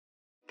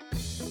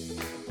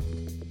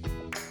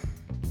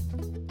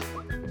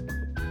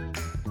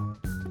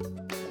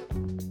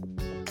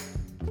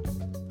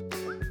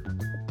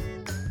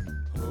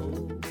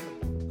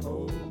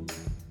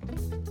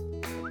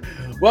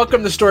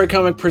Welcome to Story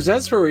Comic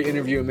Presents, where we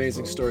interview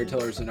amazing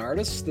storytellers and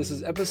artists. This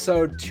is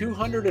episode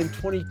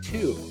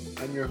 222.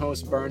 I'm your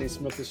host, Barney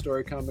Smith of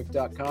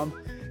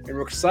StoryComic.com, and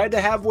we're excited to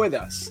have with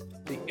us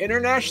the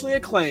internationally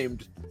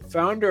acclaimed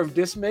founder of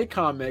Dismay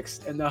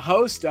Comics and the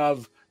host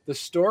of the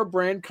Store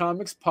Brand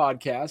Comics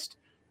podcast,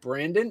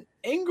 Brandon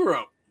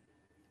Ingram.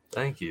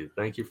 Thank you.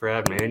 Thank you for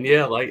having me. And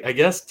yeah, like I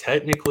guess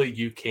technically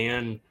you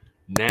can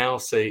now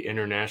say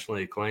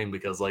internationally acclaimed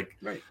because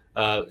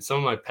some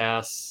of my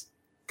past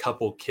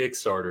couple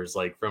Kickstarters,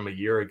 like from a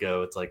year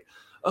ago, it's like,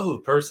 oh,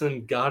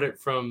 person got it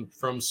from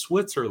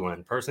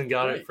Switzerland, person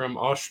got it from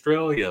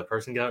Australia,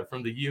 person got it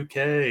from the UK.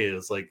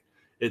 It's like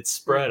it's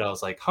spread. I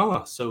was like,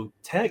 so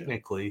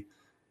technically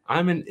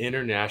I'm an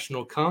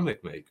international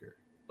comic maker.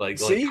 Like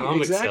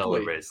comic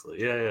seller,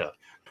 basically. Yeah,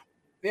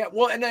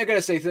 well, and I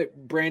gotta say,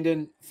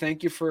 Brandon,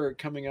 thank you for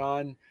coming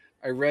on.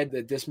 I read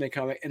the Dismay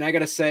comic, and I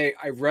gotta say,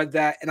 I read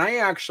that, and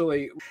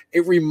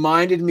it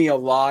reminded me a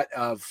lot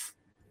of,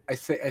 I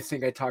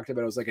think I talked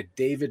about it was like a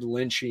David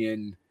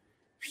Lynchian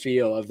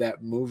feel of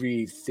that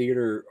movie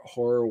theater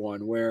horror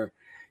one, where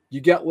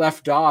you get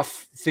left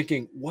off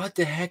thinking, what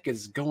the heck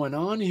is going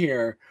on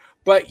here?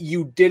 But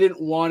you didn't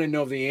want to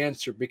know the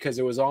answer because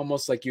it was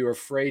almost like you were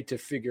afraid to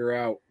figure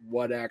out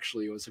what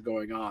actually was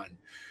going on.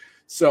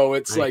 So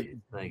it's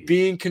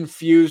being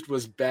confused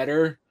was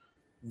better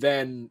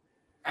than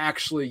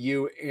actually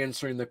you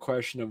answering the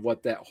question of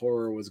what that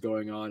horror was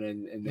going on.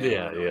 And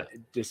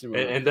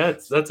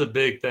that's a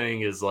big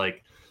thing is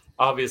like,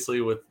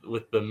 obviously with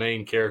the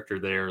main character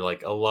there,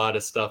 like a lot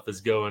of stuff is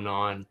going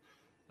on,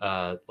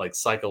 like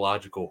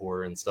psychological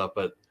horror and stuff,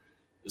 but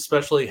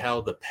especially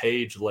how the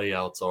page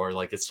layouts are.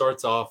 Like it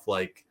starts off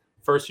like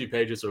first few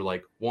pages are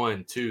like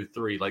 1, 2,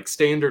 3, like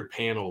standard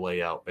panel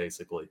layout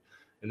basically.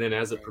 And then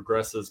as it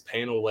progresses,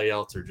 panel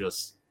layouts are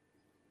just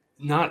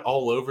not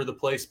all over the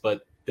place,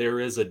 but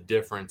there is a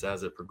difference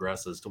as it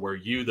progresses to where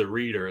you, the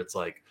reader, it's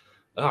like,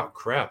 oh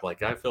crap.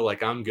 Like I feel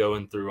like I'm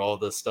going through all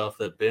the stuff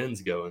that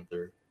Ben's going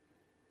through.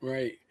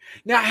 Right.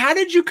 Now, how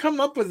did you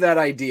come up with that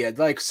idea?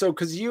 Like, so,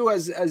 cause you,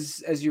 as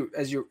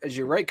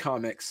you write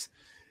comics,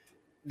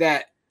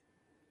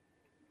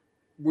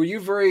 were you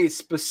very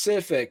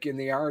specific in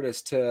the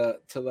artist to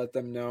let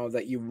them know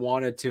that you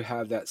wanted to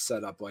have that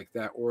set up like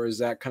that? Or is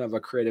that kind of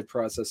a creative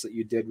process that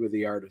you did with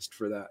the artist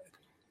for that?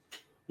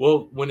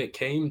 Well, when it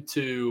came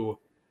to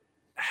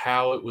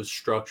how it was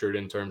structured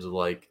in terms of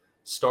like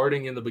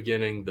starting in the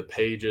beginning, the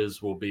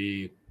pages will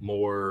be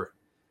more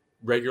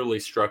regularly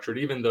structured,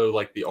 even though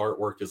like the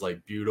artwork is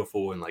like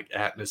beautiful and like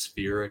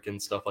atmospheric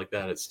and stuff like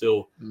that. It's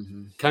still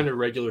kind of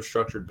regular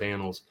structured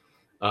panels.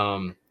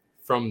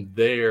 From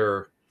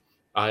there,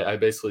 I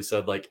basically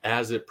said, like,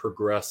 as it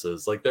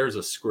progresses, like there's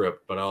a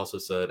script, but I also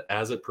said,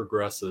 as it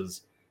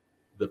progresses,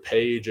 the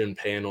page and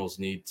panels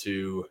need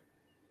to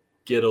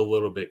get a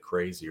little bit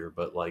crazier.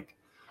 But like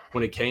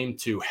when it came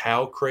to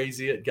how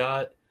crazy it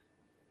got,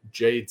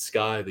 Jade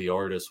Sky, the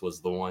artist, was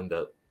the one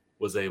that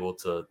was able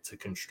to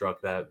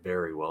construct that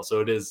very well. So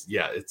it is,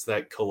 it's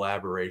that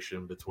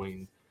collaboration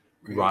between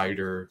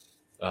writer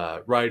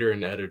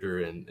and editor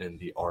and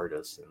the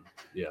artist. And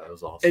it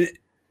was awesome.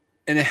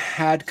 And it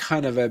had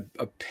kind of a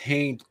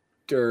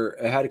painter.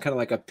 It had kind of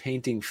like a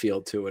painting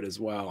feel to it as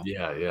well.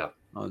 Yeah.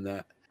 On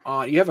that,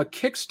 you have a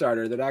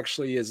Kickstarter that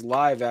actually is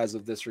live as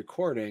of this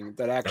recording.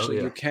 That actually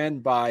you can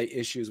buy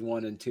issues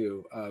 1 and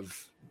 2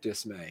 of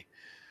Dismay.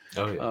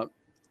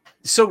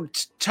 So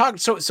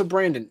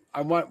Brandon,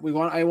 I want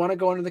to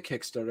go into the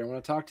Kickstarter. I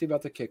want to talk to you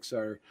about the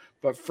Kickstarter.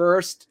 But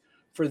first,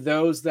 for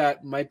those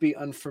that might be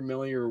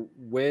unfamiliar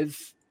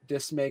with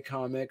Dismay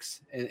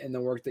Comics and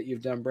the work that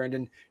you've done,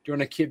 Brandon, do you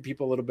want to give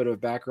people a little bit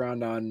of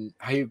background on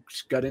how you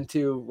got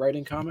into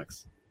writing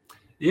comics?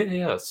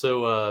 Yeah.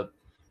 So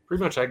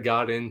pretty much I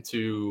got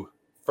into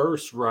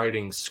first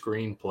writing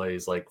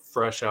screenplays like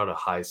fresh out of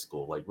high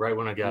school. Like right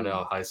when I got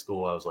out of high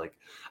school, I was like,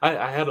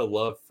 I had a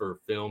love for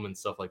film and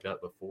stuff like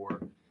that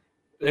before.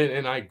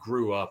 And I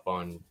grew up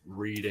on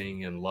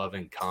reading and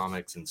loving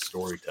comics and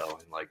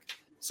storytelling. Like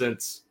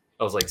since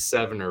I was like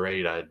 7 or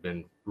 8, I had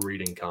been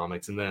reading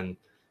comics. And then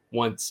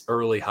once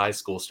early high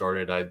school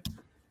started, I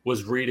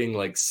was reading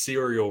like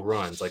serial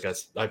runs. Like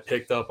I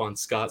picked up on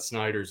Scott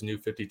Snyder's New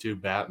 52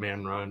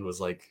 Batman run, was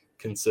like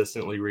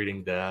consistently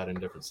reading that and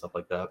different stuff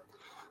like that.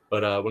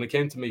 But when it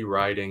came to me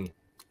writing,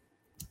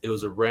 it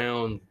was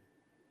around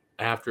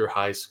after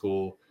high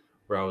school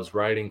where I was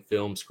writing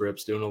film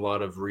scripts, doing a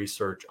lot of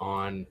research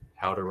on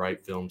how to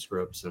write film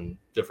scripts and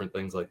different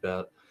things like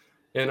that.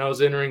 And I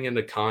was entering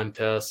into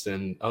contests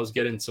and I was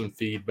getting some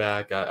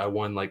feedback. I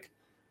won like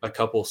a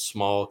couple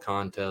small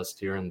contests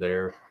here and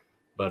there.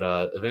 But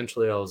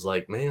eventually I was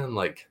like, man,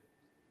 like,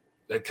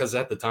 because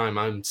at the time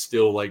I'm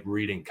still like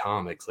reading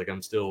comics. Like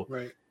I'm still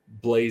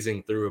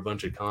blazing through a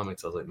bunch of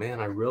comics. I was like, man,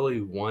 I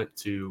really want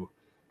to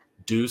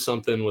do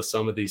something with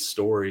some of these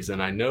stories.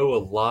 And I know a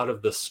lot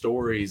of the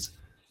stories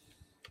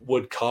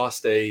would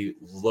cost a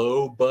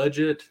low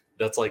budget.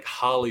 That's like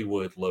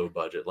Hollywood low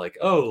budget. Like,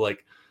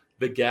 like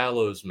The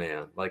Gallows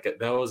Man. Like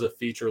that was a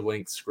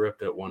feature-length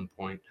script at one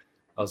point.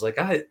 I was like,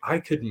 I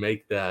could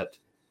make that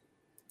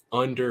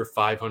under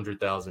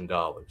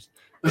 $500,000.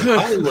 In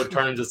Hollywood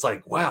terms, it's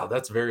like, wow,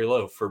 that's very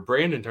low. For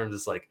Brandon terms,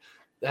 it's like,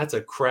 that's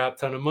a crap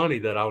ton of money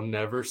that I'll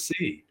never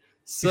see.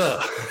 So,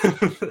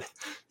 so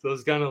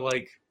it's kind of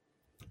like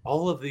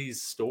all of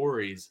these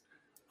stories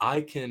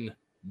I can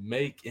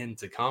make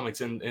into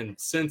comics. And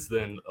since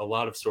then, a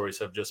lot of stories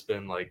have just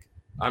been like,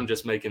 I'm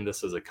just making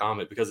this as a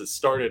comic, because it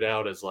started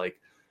out as like,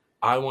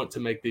 I want to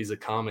make these a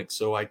comic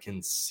so I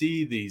can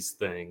see these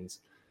things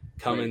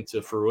come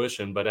into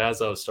fruition. But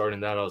as I was starting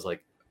that, I was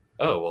like,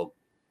 oh, well,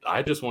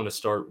 I just want to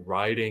start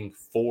writing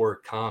for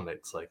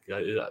comics. Like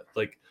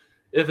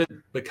if it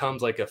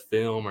becomes like a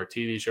film or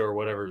TV show or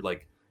whatever,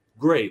 like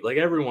great. Like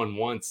everyone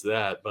wants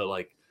that, but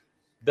like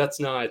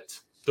that's not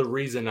the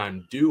reason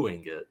I'm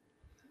doing it.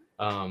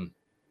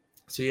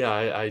 So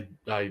yeah,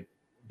 I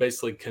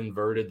basically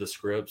converted the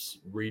scripts,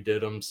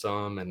 redid them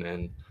some, and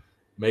then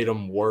made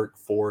them work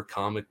for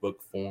comic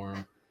book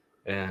form,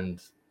 and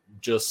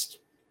just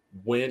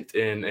went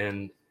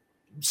and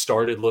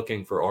started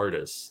looking for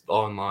artists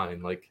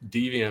online. Like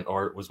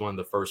DeviantArt was one of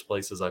the first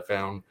places I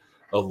found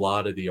a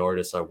lot of the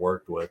artists I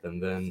worked with,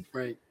 and then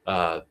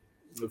a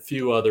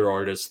few other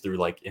artists through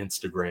like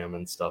Instagram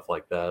and stuff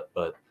like that.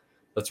 But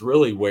that's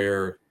really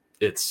where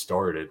it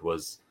started,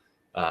 was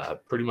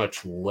pretty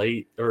much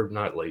early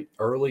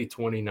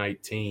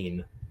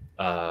 2019.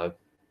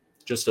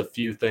 Just a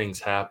few things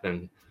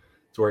happened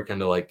to where it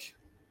kind of like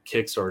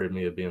kickstarted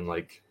me of being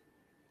like,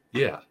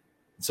 yeah,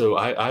 so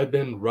I've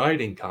been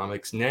writing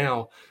comics.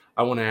 Now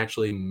I want to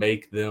actually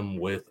make them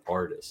with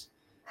artists.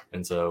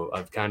 And so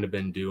I've kind of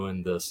been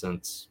doing this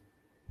since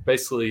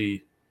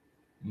basically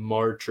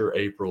March or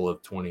April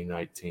of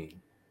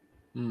 2019.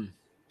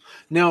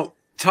 Now,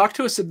 talk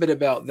to us a bit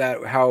about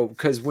that, how,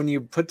 because when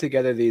you put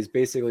together these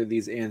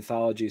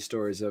anthology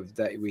stories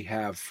that we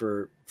have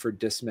for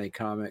Dismay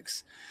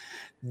Comics,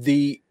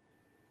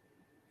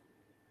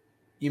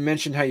 you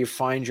mentioned how you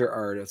find your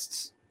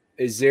artists.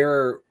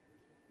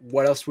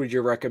 What else would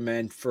you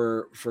recommend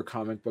for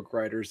comic book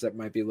writers that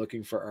might be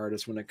looking for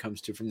artists when it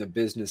comes to from the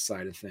business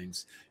side of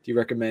things? Do you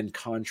recommend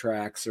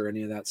contracts or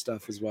any of that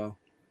stuff as well?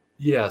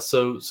 Yeah.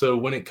 So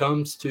when it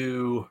comes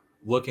to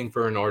looking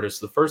for an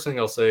artist, the first thing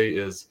I'll say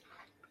is,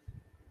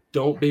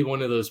 don't be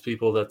one of those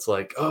people that's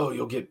like, oh,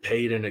 you'll get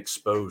paid in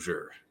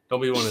exposure. Don't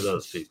be one of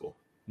those people.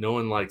 No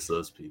one likes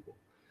those people.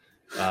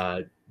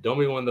 Don't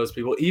be one of those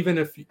people. Even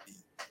if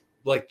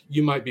like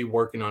you might be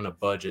working on a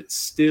budget,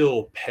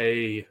 still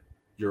pay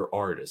your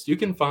artist. You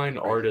can find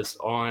artists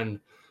on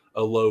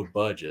a low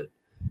budget.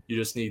 You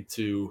just need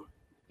to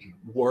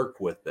work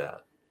with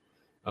that.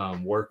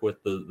 Work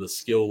with the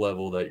skill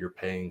level that you're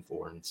paying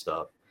for and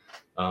stuff.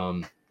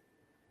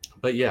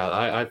 But yeah,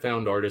 I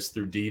found artists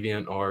through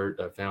DeviantArt.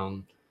 I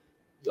found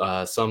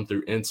some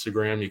through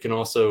Instagram. You can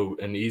also,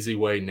 an easy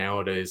way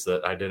nowadays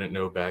that I didn't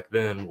know back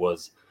then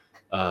was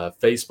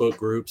Facebook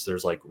groups.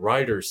 There's like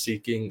writers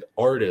seeking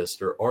artists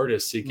or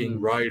artists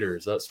seeking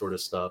writers, that sort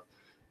of stuff.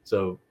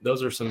 So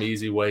those are some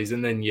easy ways.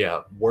 And then,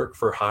 yeah, work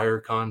for hire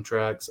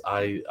contracts.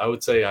 I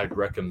would say I'd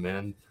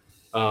recommend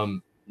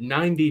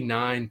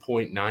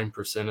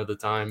 99.9% of the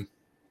time,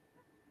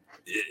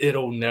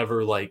 it'll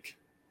never like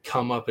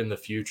come up in the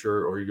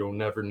future or you'll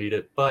never need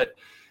it. But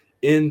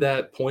in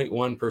that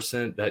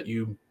 0.1% that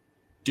you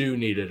do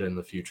need it in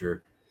the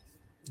future,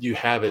 you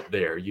have it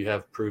there. You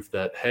have proof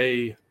that,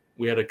 hey,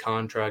 we had a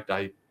contract,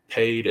 I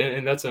paid.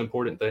 And that's an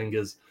important thing,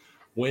 is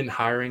when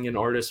hiring an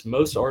artist,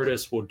 most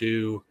artists will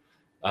do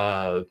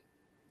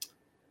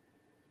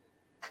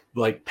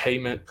like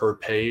payment per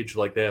page.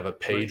 Like they have a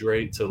page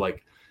rate. So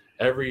like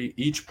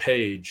each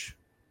page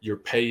you're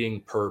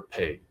paying per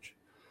page.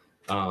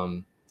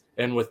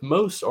 And with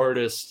most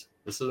artists,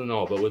 this isn't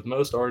all, but with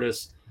most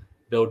artists,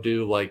 they'll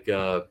do like,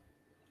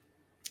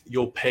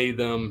 you'll pay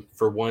them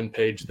for one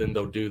page, then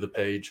they'll do the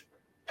page,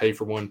 pay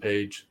for one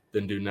page,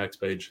 then do next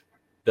page,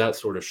 that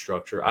sort of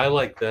structure. I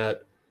like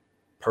that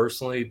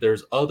personally.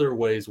 There's other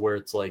ways where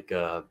it's like,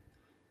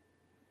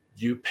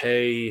 you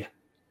pay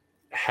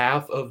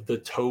half of the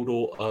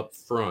total up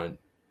front,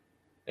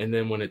 and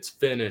then when it's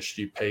finished,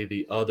 you pay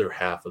the other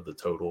half of the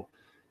total.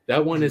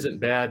 That one isn't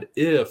bad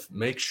if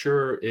make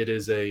sure it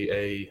is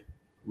a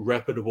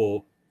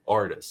reputable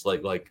artist.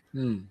 Like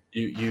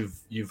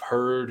you've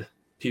heard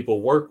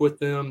people work with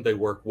them. They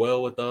work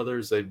well with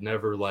others. They've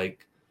never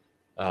like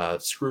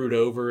screwed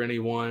over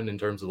anyone in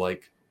terms of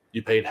like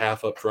you paid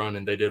half up front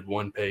and they did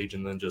one page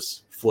and then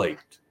just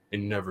flaked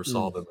and you never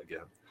saw them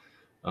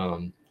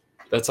again.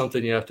 That's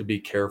something you have to be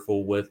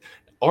careful with.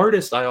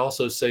 Artists, I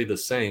also say the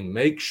same.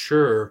 Make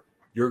sure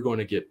you're going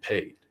to get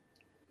paid.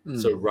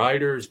 So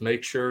writers,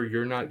 make sure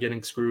you're not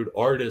getting screwed.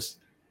 Artists,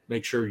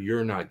 make sure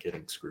you're not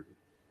getting screwed.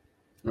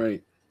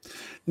 Right.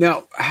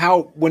 Now,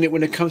 when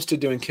it comes to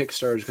doing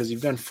Kickstarters, because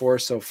you've done 4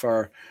 so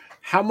far,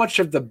 how much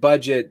of the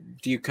budget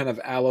do you kind of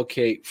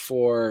allocate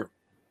for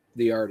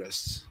the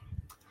artists?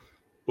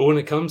 Well, when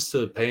it comes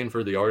to paying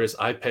for the artist,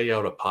 I pay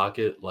out of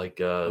pocket. Like,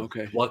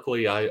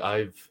 luckily,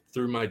 I've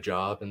through my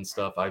job and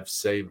stuff, I've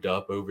saved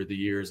up over the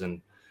years,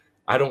 and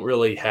I don't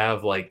really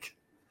have like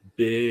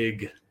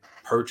big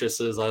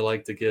purchases I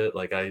like to get.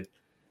 Like I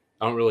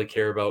I don't really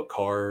care about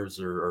cars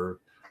or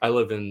I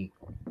live in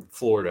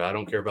Florida. I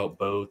don't care about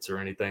boats or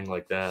anything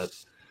like that.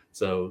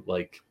 So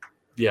like,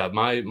 yeah,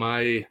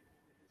 my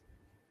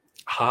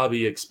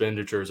hobby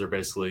expenditures are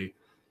basically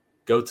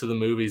go to the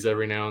movies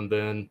every now and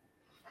then,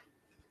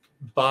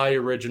 buy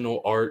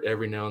original art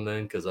every now and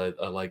then because I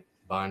like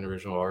buying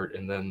original art,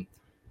 and then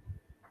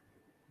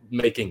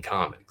making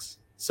comics.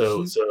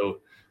 So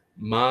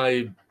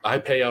I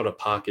pay out of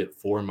pocket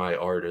for my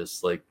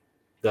artists like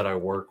that I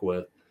work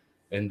with.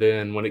 And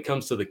then when it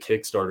comes to the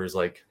Kickstarters,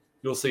 like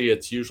you'll see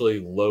it's usually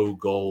low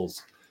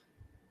goals.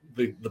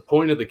 The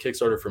point of the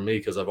Kickstarter for me,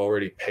 because I've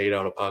already paid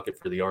out of pocket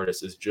for the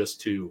artist, is just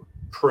to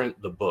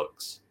print the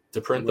books,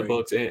 the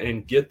books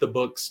and get the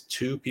books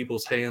to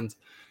people's hands,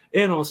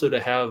 and also to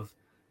have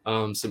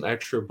some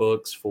extra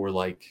books for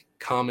like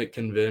comic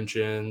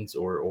conventions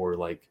or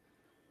like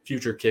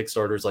future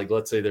Kickstarters. Like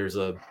let's say there's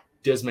a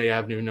Dismay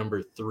Avenue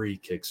 #3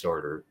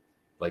 Kickstarter,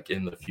 like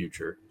in the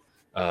future.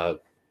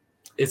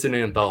 It's an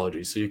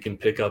anthology, so you can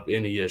pick up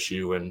any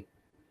issue and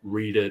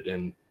read it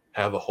and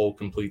have a whole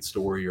complete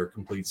story or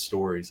complete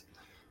stories.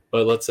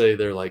 But let's say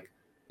they're like,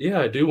 yeah,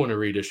 I do want to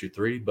read issue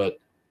 3, but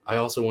I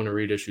also want to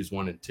read issues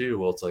 1 and 2.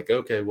 Well, it's like,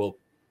 okay, well,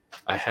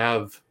 I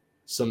have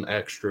some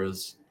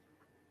extras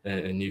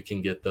and you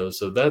can get those.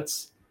 So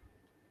that's,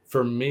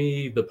 for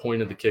me, the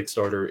point of the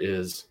Kickstarter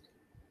is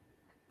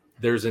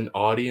there's an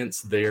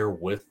audience there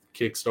with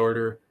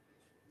Kickstarter.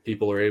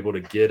 People are able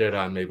to get it.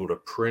 I'm able to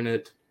print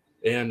it,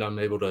 and I'm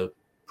able to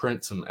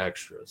print some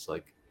extras.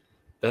 Like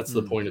that's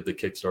the point of the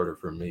Kickstarter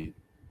for me.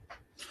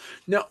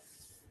 Now,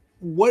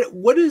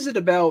 what is it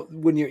about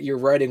when you're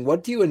writing?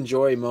 What do you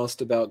enjoy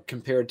most about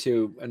compared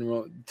to, and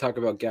we'll talk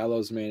about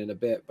Gallows Man in a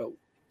bit, but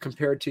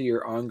compared to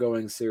your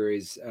ongoing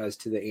series as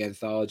to the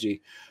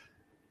anthology,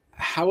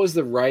 how is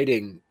the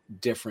writing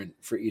different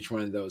for each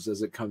one of those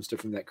as it comes to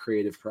from that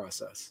creative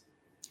process?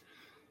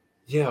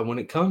 Yeah, when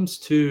it comes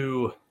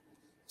to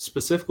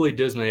specifically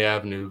Dismay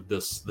Avenue,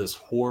 this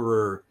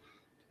horror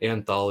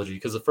anthology,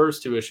 because the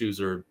first 2 issues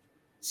are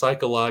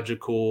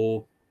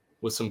psychological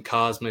with some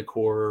cosmic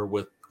horror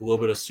with a little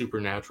bit of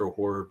supernatural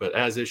horror, but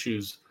as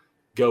issues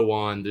go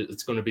on,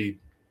 it's going to be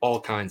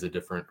all kinds of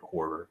different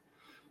horror.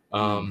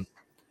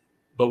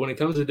 But when it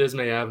comes to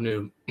Dismay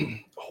Avenue,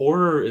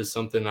 horror is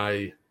something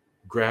I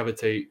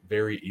gravitate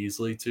very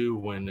easily to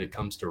when it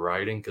comes to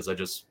writing, because I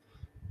just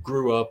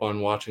grew up on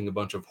watching a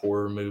bunch of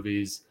horror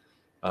movies,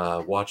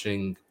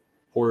 watching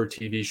horror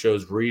TV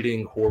shows,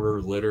 reading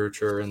horror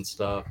literature and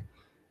stuff.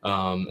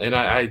 And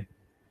I,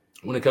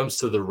 when it comes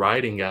to the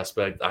writing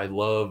aspect, I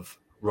love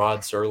Rod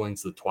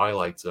Serling's The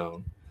Twilight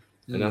Zone.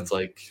 And that's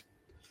like,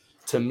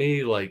 to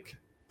me, like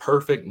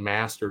perfect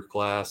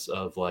masterclass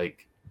of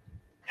like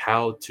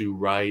how to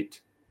write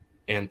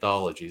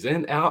anthologies.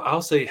 And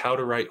I'll say how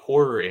to write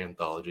horror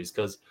anthologies,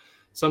 because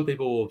some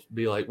people will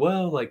be like,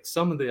 well, like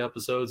some of the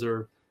episodes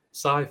are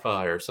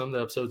sci-fi or some of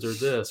the episodes are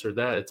this or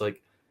that. It's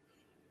like,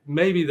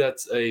 maybe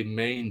that's a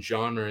main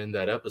genre in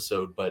that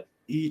episode, but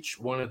each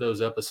one of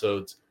those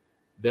episodes,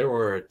 there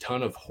are a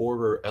ton of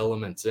horror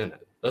elements in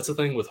it. That's the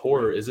thing with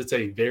horror, is it's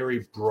a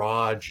very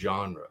broad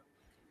genre.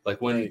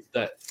 Like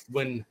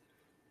when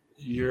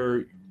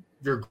your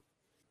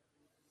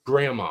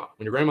grandma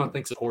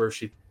thinks of horror,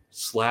 she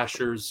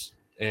slashers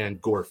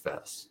and gore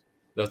fests.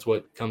 That's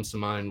what comes to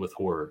mind with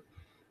horror.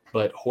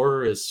 But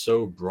horror is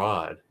so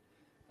broad.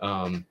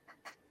 And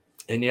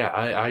yeah,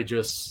 I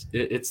just,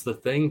 it's the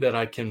thing that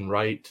I can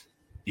write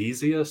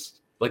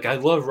easiest. Like I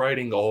love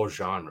writing all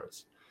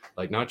genres,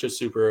 like not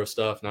just superhero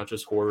stuff, not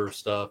just horror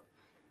stuff,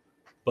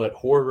 but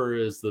horror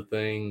is the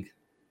thing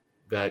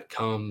that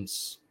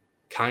comes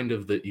kind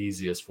of the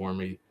easiest for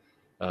me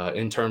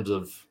in terms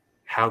of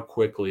how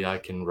quickly I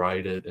can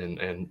write it.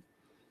 And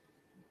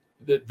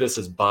this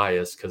is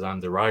biased because I'm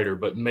the writer,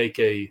 but make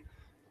a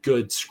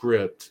good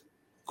script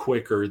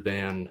quicker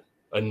than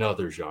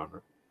another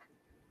genre.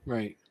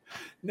 Right.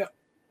 Now,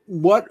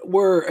 what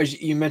were,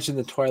 as you mentioned,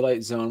 the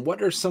Twilight Zone,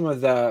 what are some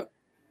of the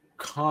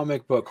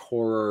comic book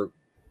horror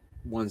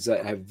ones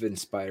that have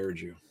inspired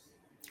you?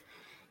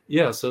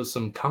 Yeah, so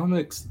some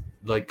comics,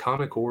 like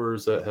comic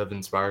horrors that have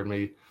inspired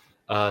me.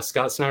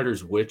 Scott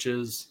Snyder's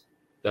Witches,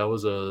 that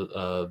was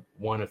a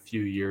one a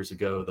few years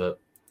ago that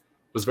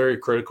was very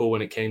critical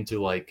when it came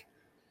to like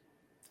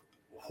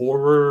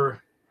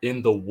horror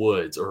in the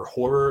woods or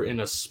horror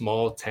in a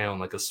small town,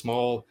 like a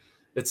small,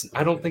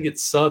 I don't think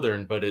it's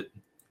Southern, but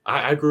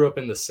I grew up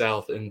in the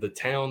South, and the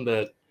town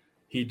that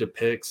he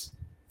depicts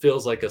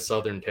feels like a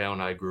Southern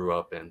town I grew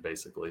up in,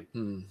 basically,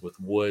 with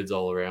woods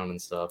all around and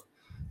stuff.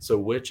 So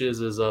Witches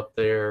is up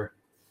there.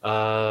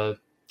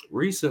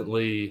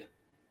 Recently,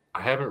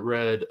 I haven't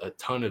read a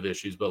ton of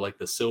issues, but like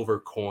the Silver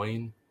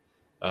Coin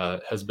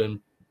has been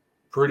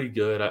pretty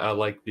good. I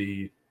like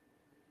the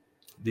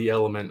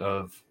element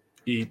of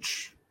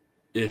each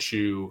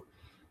issue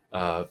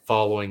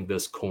following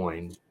this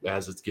coin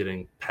as it's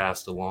getting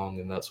passed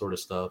along and that sort of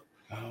stuff.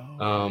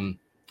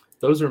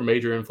 Those are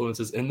major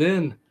influences. And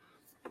then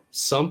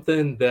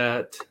something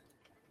that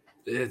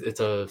it's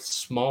a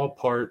small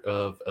part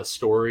of a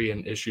story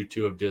in issue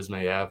 2 of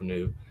Dismay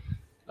Avenue.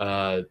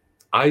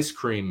 Ice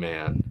Cream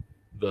Man,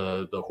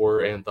 the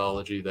horror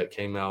anthology that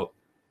came out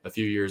a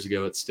few years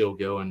ago. It's still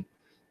going.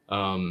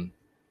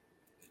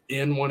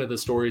 In one of the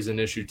stories in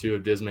issue 2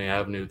 of Dismay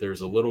Avenue,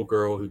 there's a little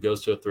girl who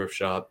goes to a thrift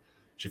shop.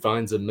 She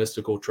finds a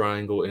mystical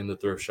triangle in the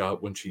thrift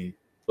shop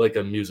like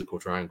a musical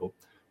triangle.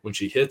 When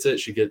she hits it,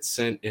 she gets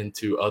sent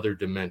into other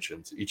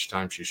dimensions each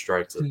time she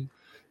strikes it.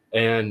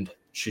 And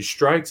she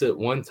strikes it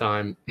one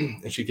time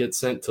and she gets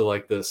sent to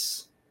like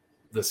this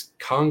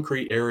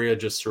concrete area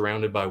just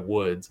surrounded by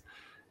woods,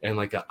 and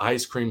like an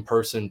ice cream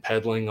person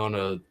pedaling on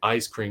a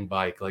ice cream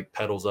bike like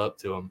pedals up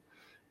to him.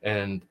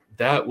 And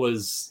that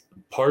was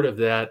part of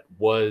that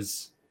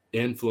was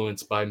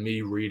influenced by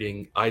me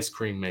reading Ice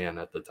Cream Man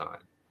at the time,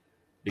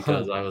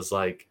 because I was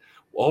like,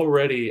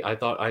 already I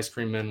thought Ice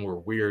Cream Men were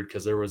weird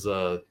because there's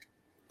a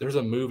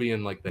movie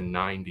in like the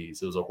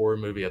 90s. It was a horror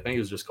movie. I think it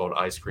was just called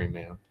Ice Cream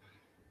Man.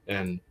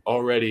 And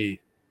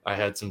already I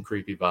had some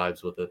creepy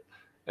vibes with it.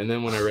 And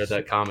then when I read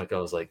that comic, I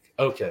was like,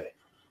 okay,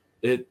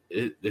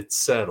 it's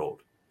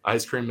settled.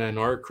 Ice Cream Men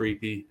are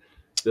creepy.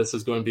 This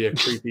is going to be a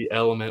creepy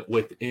element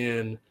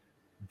within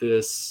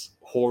this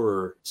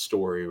horror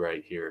story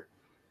right here.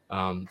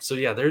 So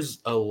yeah, there's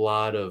a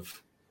lot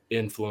of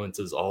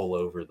influences all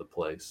over the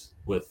place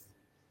with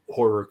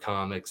horror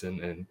comics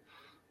and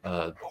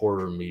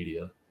horror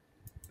media.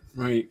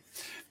 Right.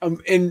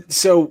 And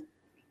so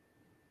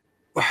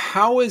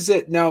how is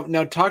it now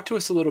talk to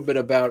us a little bit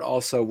about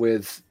also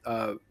with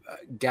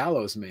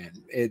Gallows Man.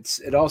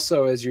 It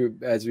also, as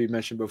we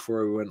mentioned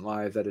before we went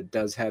live, that it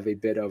does have a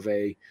bit of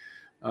a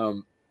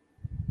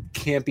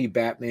campy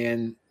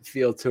Batman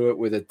feel to it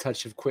with a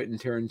touch of Quentin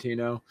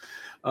Tarantino.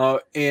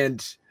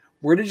 And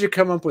where did you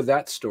come up with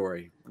that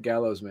story,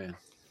 Gallows Man?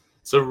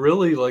 So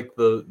really, like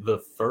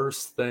the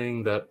first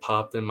thing that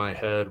popped in my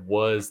head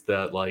was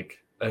that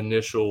like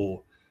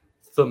initial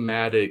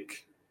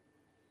thematic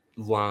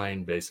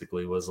line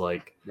basically was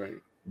like, right,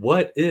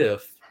 what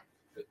if,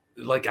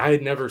 like, I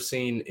had never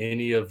seen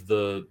any of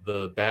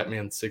the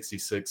Batman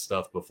 66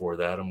 stuff before,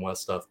 the Adam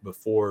West stuff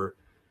before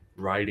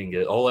writing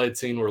it. All I'd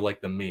seen were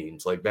like the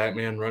memes, like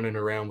Batman running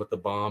around with the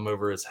bomb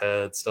over his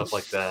head, stuff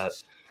like that.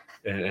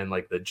 And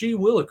like the G.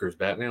 Willikers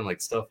Batman,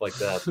 like stuff like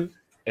that.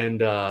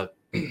 And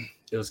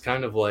it was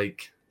kind of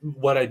like,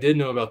 what I did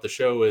know about the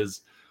show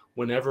is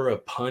whenever a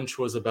punch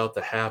was about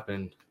to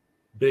happen,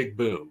 big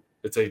boom.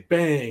 It's a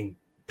bang,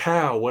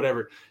 pow,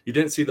 whatever. You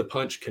didn't see the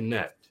punch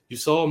connect. You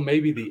saw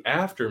maybe the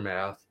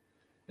aftermath,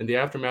 and the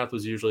aftermath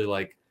was usually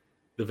like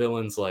the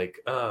villain's like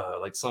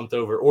slumped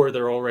over, or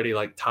they're already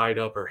like tied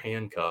up or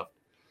handcuffed.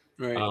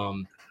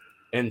 Right.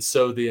 And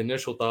so the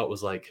initial thought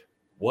was like,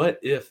 what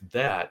if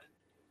that,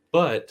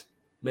 but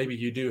maybe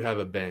you do have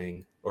a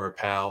bang or a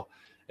pow,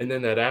 and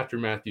then that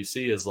aftermath you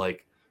see is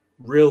like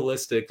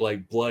realistic,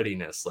 like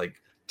bloodiness,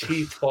 like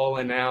teeth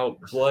falling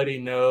out, bloody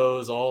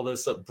nose, all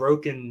this stuff,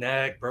 broken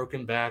neck,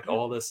 broken back,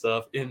 all this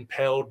stuff,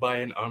 impaled by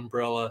an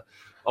umbrella,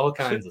 all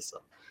kinds of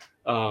stuff.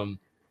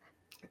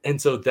 And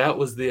so that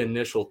was the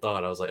initial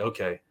thought. I was like,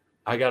 okay,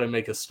 I got to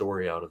make a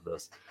story out of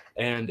this.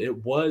 And it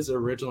was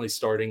originally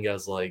starting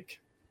as like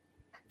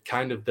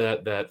kind of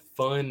that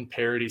fun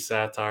parody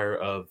satire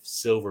of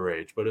Silver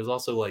Age, but it was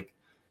also like,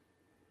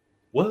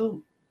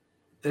 well,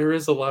 there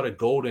is a lot of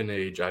Golden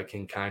Age I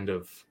can kind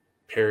of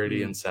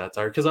parody and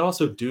satire, because I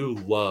also do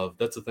love,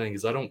 that's the thing,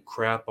 is I don't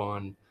crap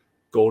on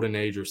Golden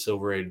Age or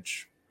Silver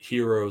Age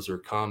heroes or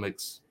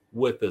comics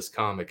with this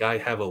comic. I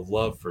have a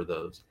love for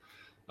those.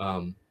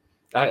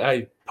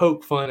 I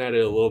poke fun at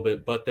it a little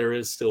bit, but there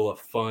is still a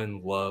fun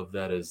love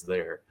that is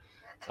there.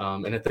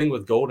 And the thing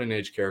with Golden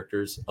Age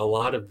characters, a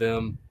lot of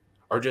them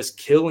are just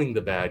killing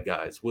the bad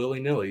guys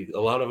willy-nilly. A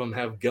lot of them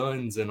have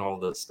guns and all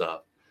this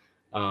stuff.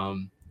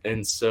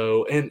 And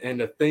so, and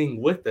the thing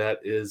with that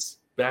is,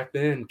 back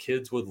then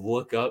kids would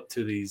look up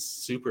to these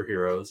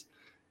superheroes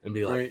and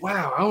be like, right,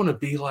 wow, I want to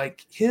be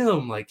like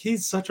him. Like,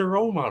 he's such a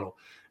role model.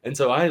 And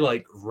so I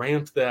like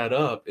ramped that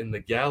up in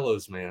the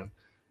Gallows Man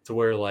to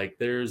where like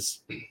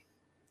there's,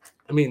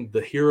 I mean,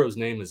 the hero's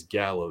name is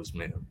Gallows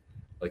Man.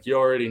 Like, you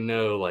already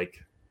know, like,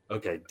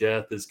 okay,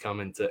 death is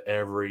coming to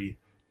every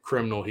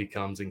criminal he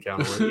comes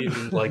encounter with,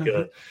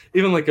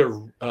 even like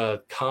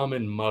a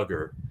common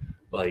mugger.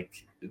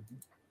 Like,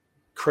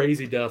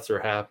 crazy deaths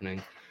are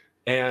happening.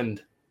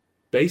 And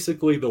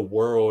basically the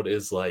world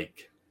is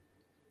like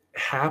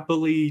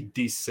happily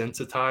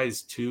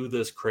desensitized to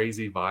this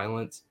crazy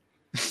violence,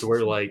 to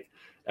where like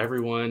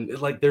everyone,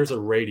 like, there's a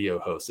radio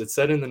host. It's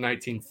set in the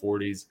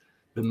 1940s.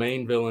 The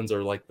main villains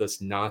are like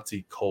this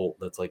Nazi cult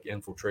that's like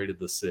infiltrated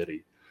the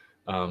city.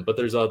 But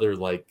there's other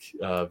like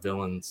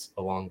villains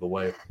along the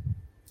way.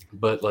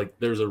 But like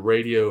there's a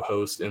radio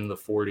host in the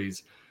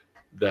 40s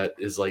that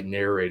is like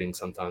narrating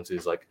sometimes.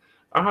 He's like,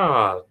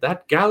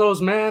 that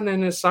Gallows Man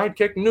and his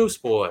sidekick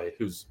Newsboy,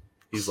 he's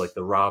like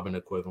the Robin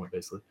equivalent,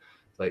 basically.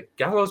 Like,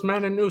 Gallows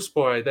Man and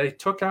Newsboy, they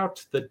took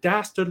out the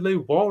dastardly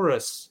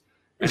Walrus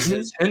and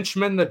his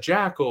henchman, the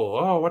Jackal.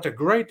 Oh, what a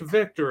great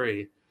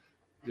victory.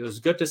 It was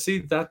good to see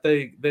that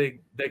they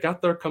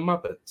got their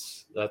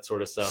comeuppance, that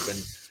sort of stuff,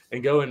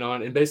 and going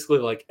on. And basically,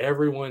 like,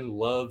 everyone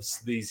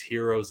loves these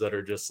heroes that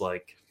are just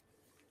like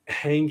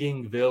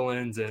hanging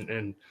villains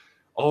and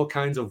all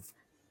kinds of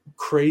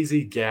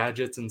crazy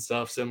gadgets and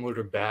stuff, similar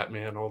to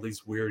Batman, all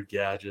these weird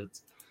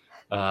gadgets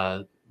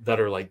that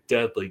are like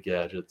deadly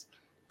gadgets.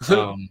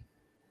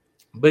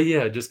 But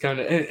yeah, just kind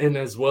of, and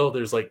as well,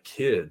 there's like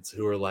kids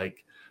who are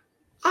like,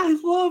 I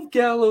love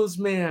Gallows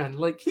Man.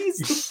 Like, he's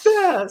the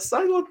best.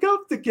 I look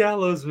up to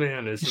Gallows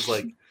Man. It's just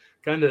like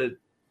kind of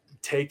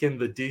taking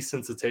the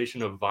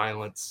desensitization of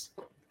violence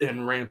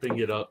and ramping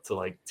it up to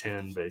like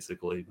 10,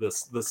 basically.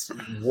 This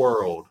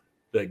world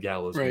that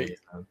Gallows Man is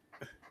in.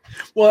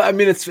 Well, I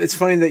mean, it's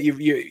funny that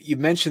you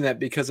mentioned that,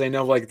 because I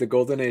know like the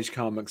Golden Age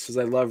comics, because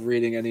I love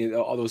reading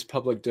all those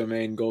public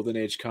domain Golden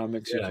Age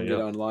comics you can get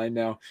online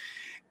now,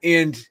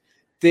 and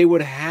they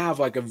would have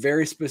like a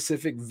very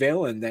specific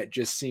villain that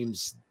just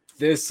seems,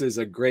 this is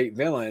a great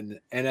villain,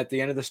 and at the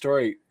end of the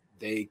story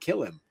they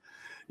kill him.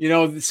 You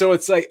know, so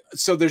it's like,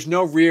 so there's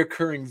no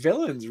reoccurring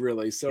villains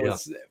really. So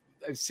it's,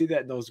 I see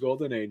that in those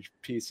Golden Age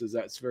pieces.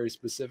 That's very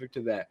specific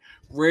to that.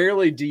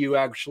 Rarely do you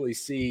actually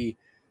see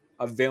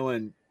a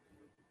villain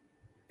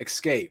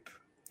escape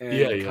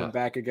and come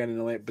back again in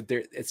the land, but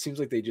it seems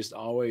like they just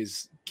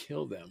always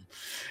kill them.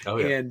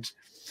 And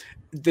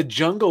the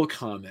Jungle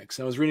comics,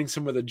 I was reading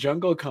some of the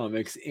Jungle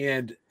comics,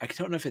 and I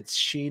don't know if it's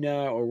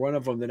Sheena or one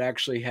of them that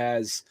actually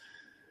has,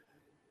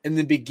 in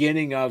the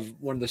beginning of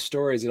one of the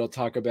stories, it'll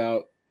talk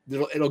about,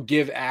 it'll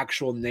give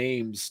actual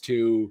names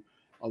to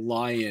a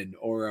lion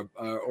or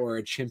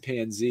a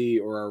chimpanzee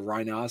or a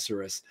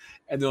rhinoceros,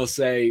 and they'll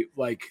say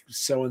like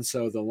so and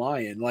so the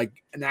lion, like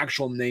an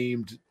actual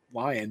named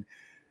lion,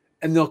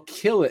 and they'll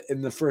kill it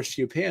in the first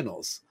few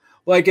panels.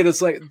 Like, and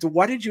it's like,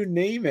 why did you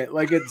name it?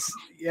 Like, it's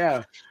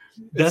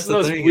that's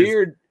the thing.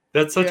 Weird.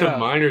 That's such a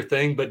minor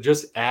thing, but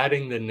just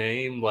adding the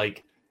name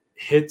like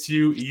hits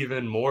you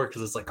even more,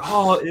 because it's like,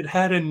 oh, it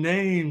had a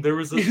name.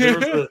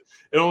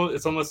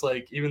 It's almost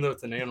like, even though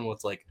it's an animal,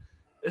 it's like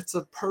it's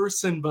a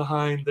person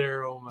behind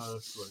there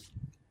almost.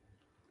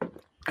 Like,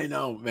 I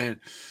know, man.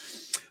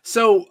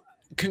 So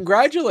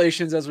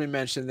congratulations, as we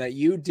mentioned, that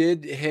you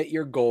did hit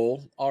your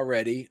goal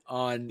already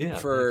on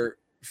for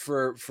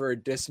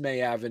Dismay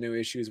Avenue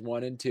issues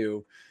 1 and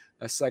 2,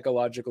 a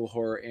psychological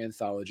horror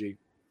anthology.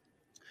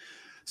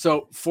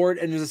 So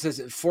and as it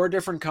says, 4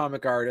 different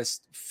comic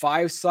artists,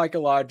 5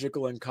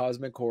 psychological and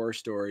cosmic horror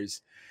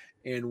stories,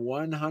 and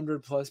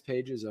 100 plus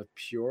pages of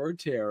pure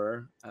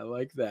terror. I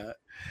like that.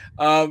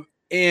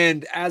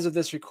 And as of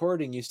this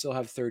recording, you still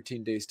have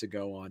 13 days to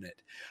go on it.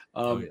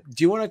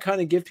 Do you want to kind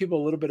of give people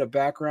a little bit of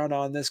background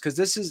on this? Because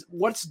this is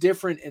what's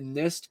different in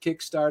this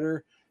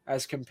Kickstarter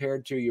as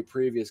compared to your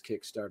previous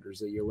Kickstarters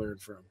that you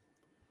learned from.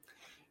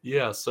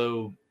 Yeah,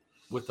 so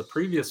with the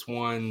previous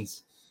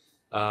ones,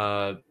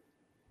 Gallows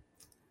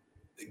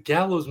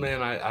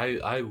Man,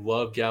 I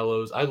love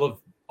Gallows. I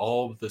love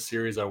all of the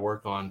series I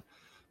work on,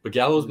 but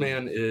Gallows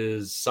Man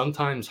is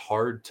sometimes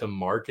hard to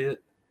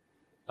market.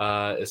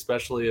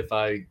 Especially if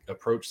I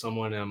approach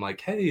someone and I'm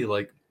like, hey,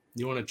 like,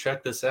 you want to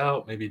check this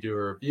out? Maybe do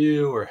a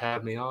review or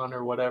have me on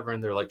or whatever.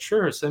 And they're like,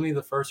 sure, send me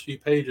the first few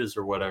pages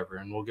or whatever,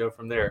 and we'll go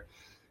from there.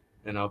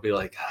 And I'll be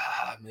like,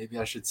 maybe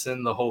I should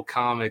send the whole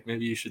comic.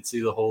 Maybe you should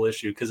see the whole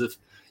issue. Because if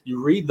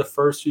you read the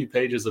first few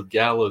pages of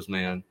Gallows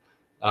Man,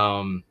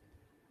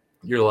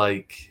 you're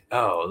like,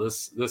 oh,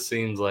 this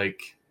seems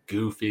like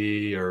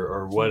goofy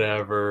or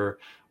whatever.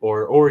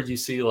 Or you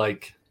see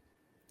like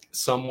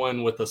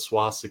someone with a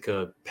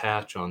swastika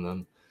patch on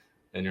them,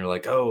 and you're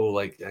like, oh,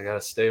 like, I gotta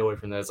stay away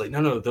from that. It's like,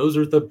 no, those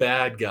are the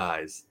bad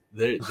guys.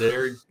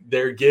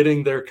 They're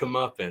getting their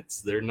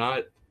comeuppance. They're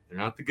not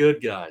the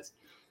good guys.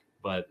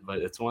 But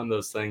it's one of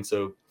those things.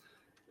 So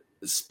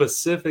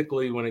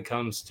specifically when it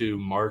comes to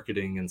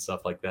marketing and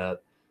stuff like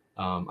that,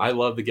 I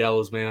love the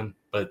Gallows Man,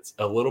 but it's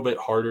a little bit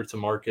harder to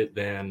market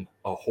than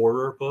a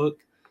horror book.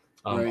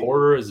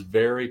 Horror is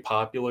very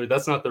popular.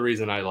 That's not the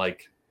reason I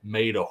like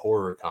made a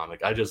horror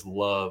comic. I just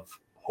love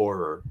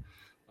horror,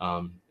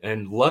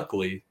 and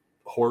luckily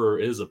horror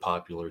is a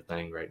popular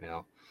thing right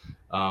now.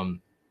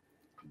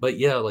 But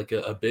yeah, like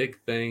a big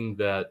thing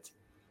that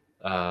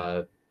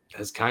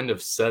has kind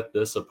of set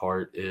this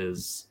apart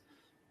is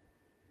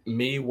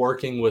me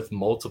working with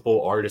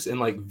multiple artists and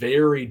like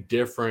very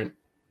different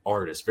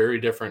artists, very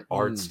different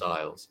art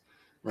styles,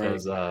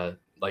 because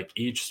like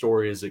each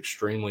story is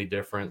extremely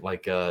different.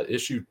 Like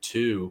issue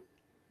 2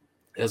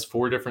 has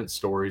 4 different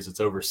stories. It's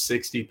over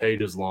 60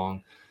 pages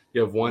long.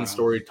 You have one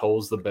story,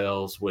 Tolls the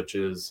Bells, which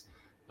is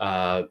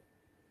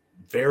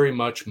very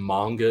much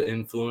manga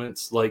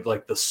influence,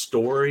 like the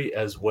story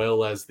as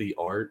well as the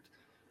art,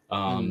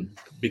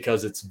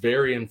 because it's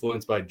very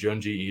influenced by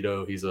Junji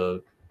Ito. He's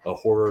a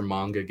horror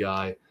manga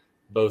guy.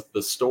 Both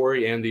the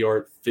story and the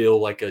art feel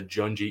like a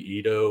Junji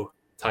Ito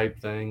type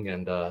thing.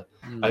 And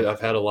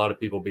I've had a lot of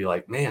people be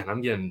like, man,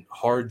 I'm getting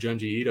hard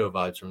Junji Ito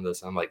vibes from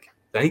this. I'm like,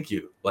 thank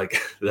you.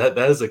 Like that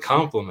is a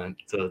compliment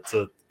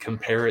to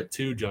compare it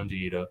to Junji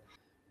Ito.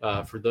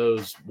 For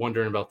those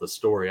wondering about the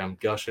story, I'm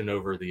gushing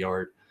over the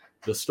art.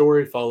 The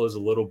story follows a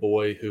little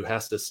boy who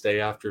has to stay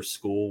after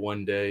school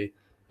one day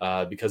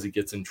because he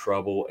gets in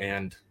trouble.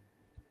 And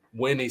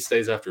when he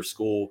stays after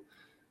school,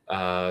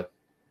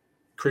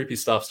 creepy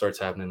stuff starts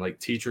happening. Like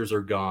teachers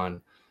are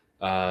gone,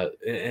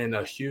 and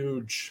a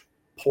huge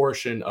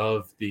portion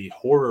of the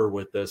horror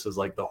with this is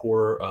like the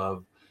horror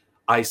of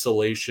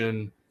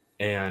isolation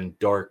and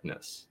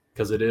darkness,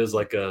 because it is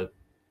like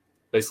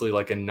basically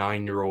like a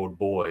 9-year-old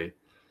boy.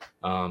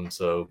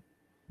 So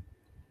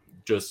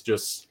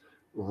just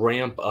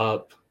ramp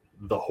up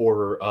the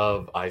horror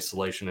of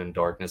isolation and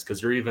darkness,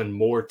 because you're even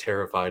more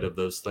terrified of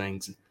those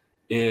things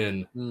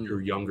in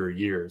your younger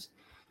years.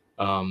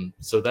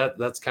 So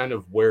that's kind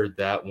of where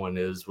that one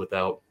is,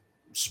 without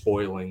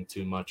spoiling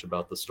too much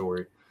about the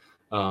story.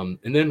 And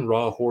then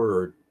Raw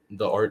Horror,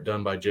 the art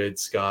done by Jade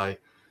Sky.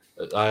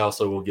 I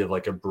also will give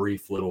like a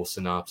brief little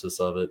synopsis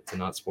of it to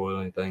not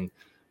spoil anything.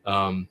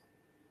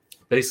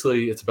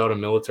 Basically, it's about a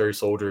military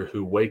soldier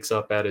who wakes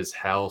up at his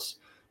house,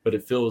 but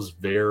it feels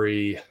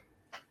very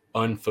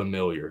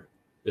unfamiliar.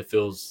 It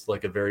feels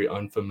like a very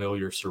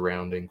unfamiliar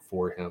surrounding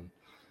for him.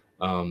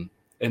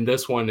 And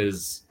this one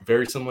is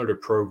very similar to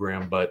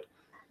Program, but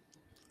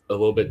a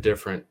little bit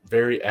different.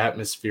 Very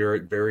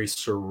atmospheric, very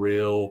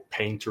surreal,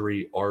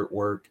 painterly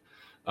artwork.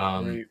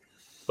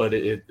 But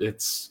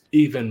it's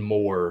even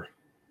more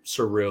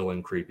surreal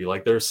and creepy.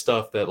 Like there's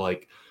stuff that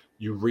like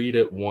you read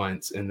it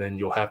once and then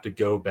you'll have to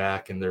go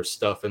back, and there's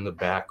stuff in the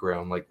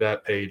background. Like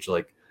that page,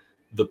 like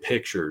the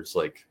pictures,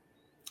 like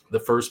the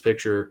first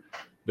picture,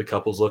 the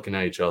couple's looking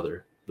at each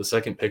other. The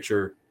second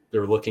picture,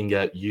 they're looking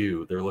at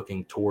you. They're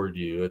looking toward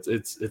you.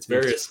 It's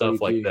various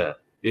stuff like that.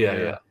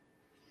 Yeah.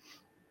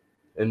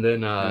 And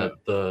then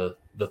the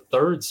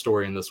third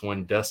story in this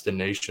one,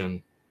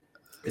 Destination,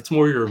 it's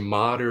more your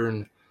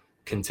modern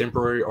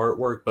contemporary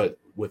artwork, but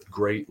with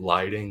great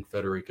lighting.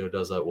 Federico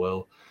does that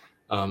well.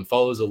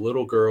 Follows a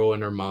little girl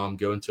and her mom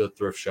go into a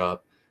thrift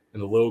shop,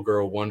 and the little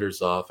girl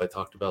wanders off. I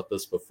talked about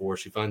this before.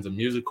 She finds a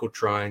musical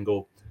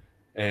triangle,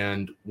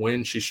 and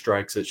when she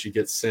strikes it, she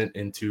gets sent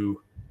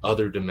into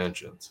other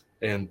dimensions.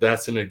 And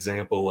that's an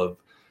example of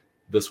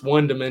this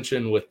one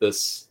dimension with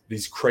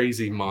these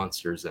crazy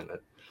monsters in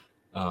it.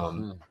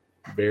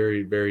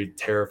 Very, very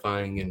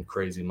terrifying and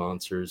crazy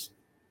monsters.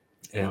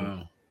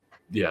 And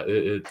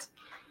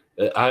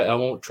I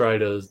won't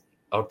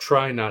I'll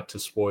try not to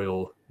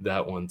spoil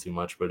that one too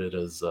much, but it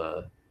is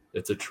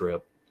it's a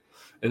trip.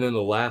 And then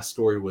the last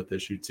story with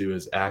issue 2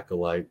 is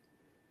Acolyte,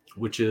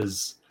 which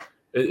is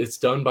it's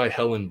done by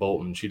Helen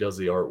Bolton. She does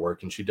the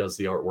artwork, and she does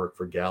the artwork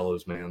for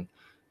Gallows Man.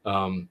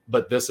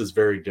 But this is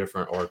very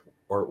different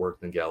artwork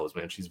than Gallows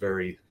Man. She's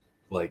very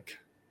like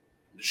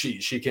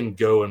she can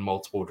go in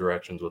multiple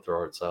directions with her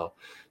art style.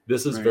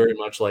 This is very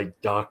much like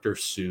Dr.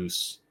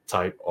 Seuss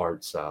type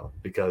art style,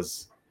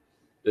 because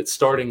it's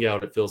starting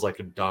out, it feels like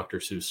a Dr.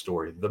 Seuss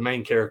story. The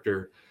main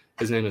character,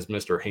 his name is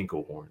Mr.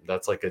 Hinklehorn.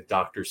 That's like a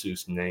Dr.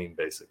 Seuss name,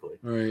 basically.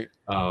 Right.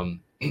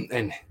 And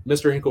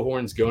Mr.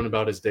 Hinklehorn's going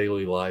about his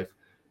daily life,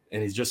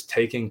 and he's just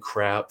taking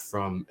crap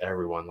from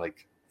everyone,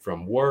 like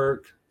from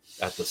work,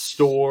 at the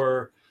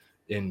store,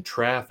 in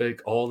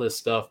traffic, all this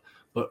stuff.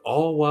 But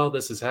all while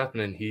this is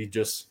happening, he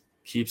just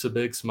keeps a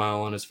big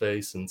smile on his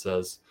face and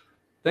says,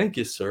 "Thank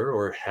you, sir,"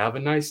 or "Have a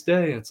nice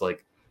day." And it's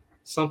like,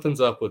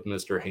 something's up with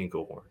Mr.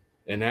 Hinklehorn.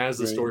 And as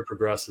the story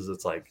progresses,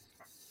 it's like,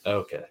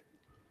 okay,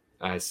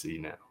 I see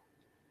now.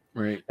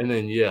 Right. And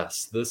then,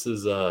 yes, this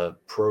is a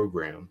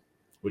Program,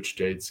 which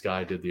Jade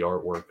Sky did the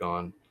artwork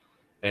on.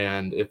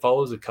 And it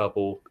follows a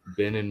couple,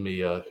 Ben and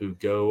Mia, who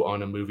go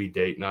on a movie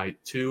date night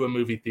to a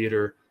movie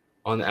theater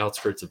on the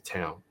outskirts of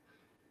town.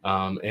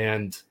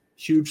 And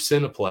huge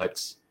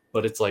Cineplex,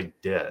 but it's like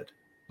dead.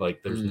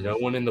 Like there's no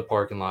one in the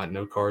parking lot,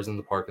 no cars in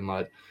the parking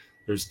lot.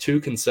 There's 2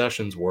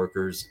 concessions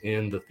workers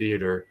in the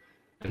theater,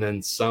 and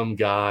then some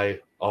guy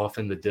off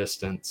in the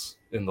distance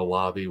in the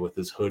lobby with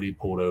his hoodie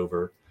pulled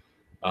over.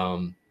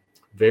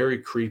 Very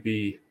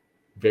creepy,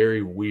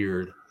 very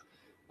weird.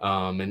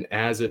 And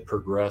as it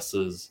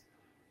progresses,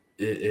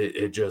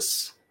 it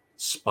just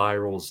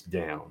spirals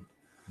down.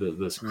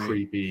 This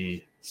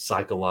creepy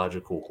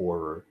psychological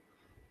horror.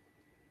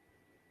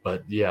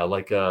 But yeah,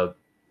 like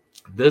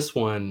this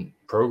one,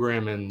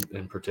 Program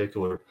in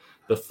particular,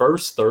 the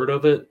first third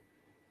of it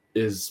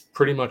is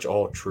pretty much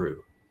all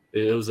true.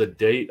 It was a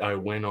date I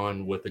went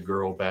on with a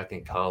girl back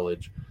in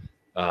college.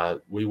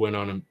 We went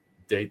on a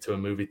date to a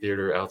movie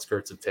theater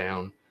outskirts of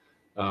town,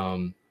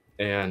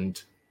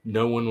 and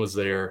no one was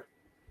there.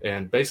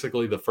 And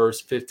basically the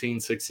first 15,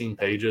 16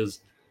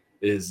 pages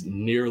is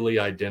nearly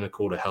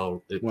identical to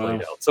how it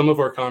played out. Some of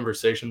our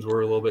conversations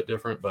were a little bit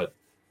different, but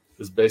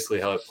it's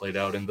basically how it played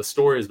out. And the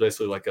story is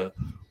basically like a,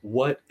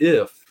 what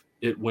if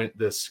it went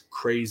this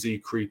crazy,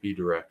 creepy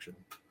direction?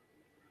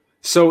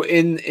 So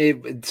in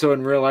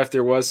real life,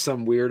 there was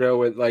some weirdo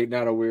with, like,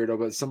 not a weirdo,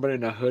 but somebody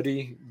in a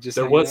hoodie. Just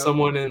there was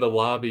someone in the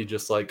lobby,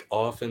 just like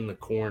off in the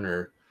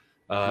corner,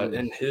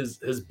 and his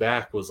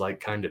back was like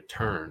kind of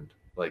turned,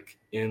 like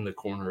in the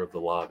corner of the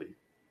lobby.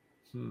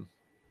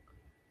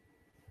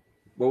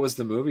 What was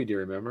the movie? Do you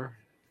remember?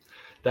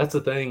 That's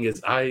the thing,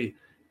 is I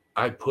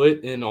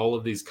put in all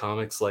of these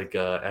comics like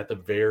at the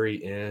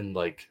very end,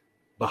 like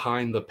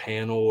behind the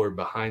panel or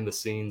behind the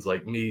scenes,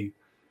 like me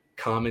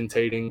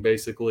commentating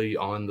basically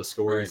on the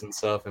stories and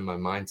stuff and my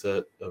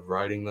mindset of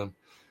writing them.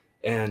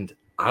 And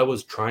I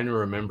was trying to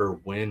remember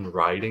when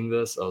writing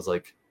this. I was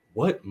like,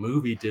 what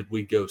movie did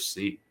we go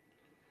see?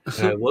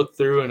 And I looked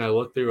through.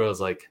 I was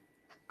like,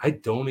 I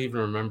don't even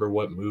remember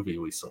what movie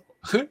we saw.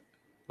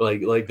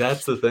 Like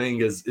that's the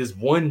thing is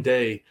one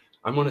day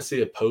I'm going to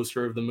see a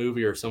poster of the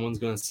movie or someone's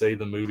going to say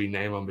the movie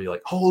name. I'm going to be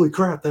like, holy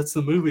crap, that's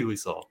the movie we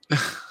saw.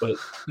 But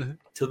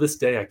to this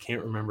day, I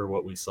can't remember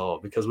what we saw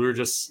because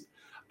this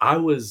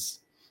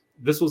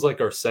was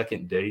like our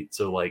second date.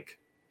 So like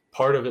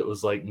part of it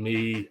was like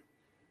me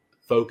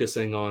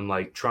focusing on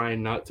like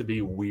trying not to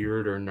be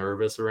weird or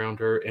nervous around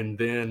her. And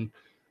then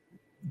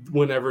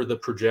whenever the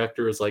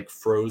projector is like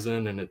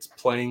frozen and it's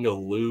playing a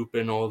loop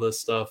and all this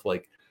stuff,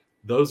 like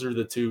those are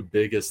the two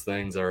biggest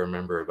things I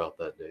remember about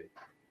that date.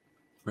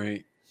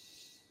 Right.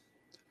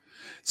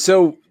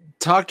 So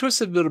talk to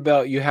us a bit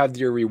about, you have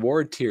your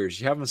reward tiers.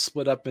 You have them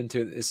split up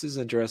into, this is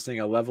interesting,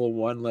 a level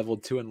 1, level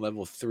 2, and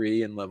level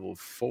 3 and level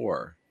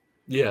 4.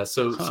 Yeah.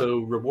 So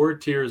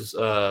reward tiers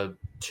 2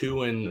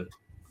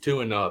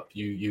 and up,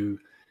 you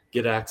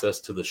get access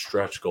to the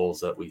stretch goals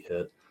that we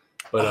hit.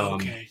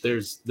 But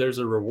there's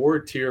a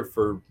reward tier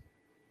for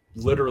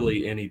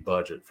literally any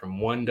budget from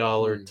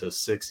 $1 to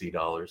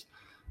 $60.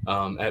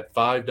 At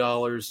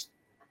 $5,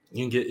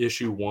 you can get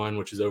issue 1,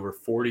 which is over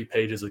 40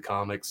 pages of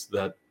comics,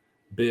 that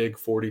big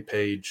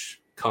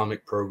 40-page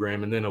comic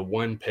program, and then a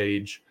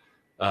 1-page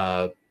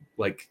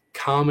like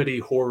comedy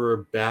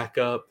horror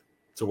backup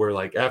to where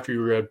like after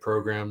you read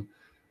program,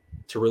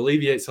 to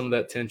alleviate some of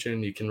that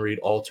tension, you can read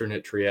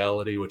Alternate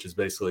Reality, which is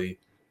basically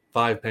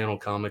 5-panel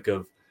comic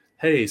of,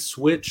 hey,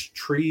 switch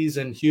trees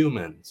and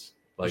humans.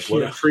 Like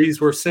what if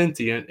trees were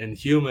sentient and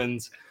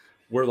humans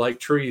were like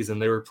trees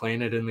and they were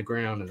planted in the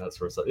ground and that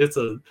sort of stuff.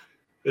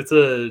 It's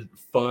a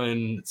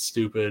fun,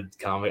 stupid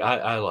comic.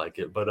 I like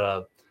it.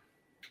 But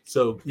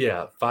so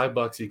yeah,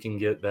 $5 you can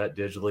get that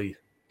digitally.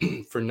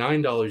 For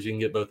 $9 you can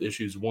get both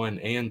issues 1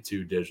 and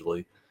 2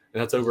 digitally.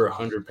 And that's over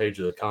 100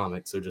 pages of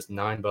comics. So just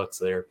 $9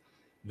 there.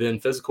 Then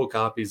physical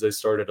copies, they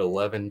start at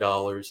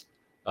 $11.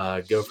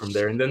 Go from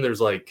there. And then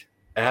there's like,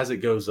 as it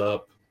goes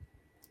up,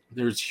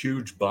 there's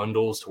huge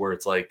bundles to where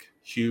it's like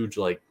huge,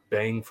 like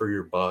bang for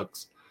your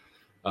bucks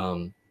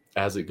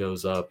as it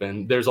goes up.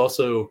 And there's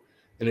also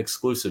an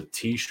exclusive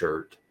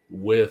t-shirt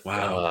with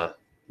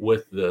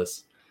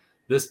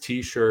this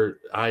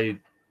t-shirt. I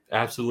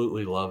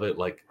absolutely love it.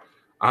 Like,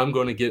 I'm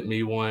going to get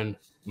me one.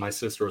 My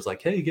sister was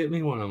like, hey, get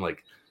me one. I'm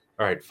like,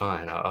 all right,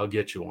 fine. I'll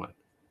get you one.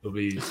 It'll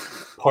be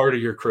part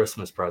of your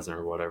Christmas present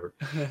or whatever.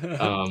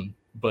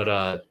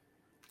 But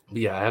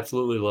yeah, I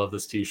absolutely love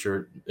this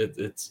t-shirt.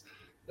 It's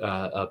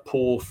a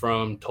pull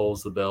from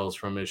Tolls the Bells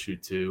from issue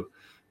 2.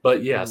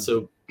 But yeah,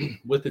 so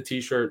with the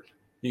t-shirt,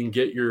 you can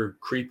get your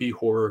creepy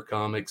horror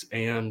comics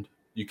and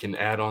you can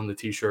add on the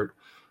t-shirt.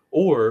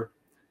 Or,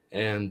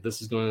 and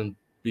this is going to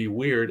be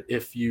weird,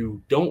 if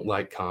you don't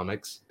like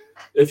comics,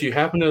 if you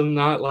happen to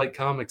not like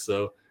comics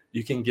though,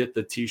 you can get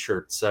the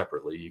t-shirt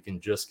separately. You can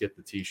just get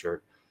the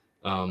t-shirt.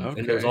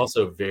 And there's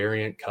also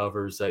variant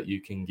covers that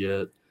you can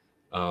get.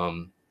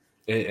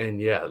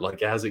 And yeah,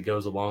 like as it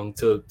goes along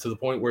to the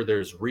point where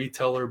there's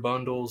retailer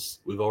bundles.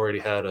 We've already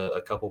had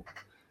a couple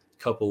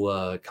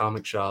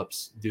comic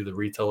shops do the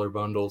retailer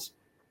bundles.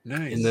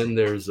 Nice. And then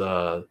there's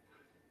the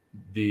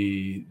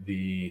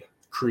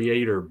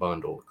creator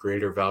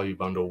value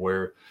bundle,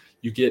 where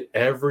you get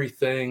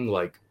everything,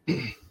 like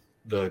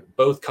the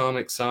both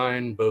comic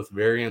sign, both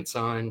variant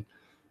sign,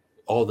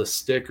 all the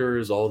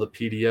stickers, all the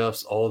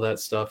PDFs, all that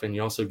stuff. And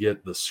you also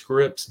get the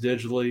scripts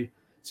digitally,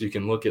 so you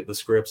can look at the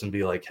scripts and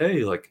be like,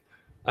 hey, like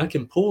I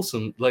can pull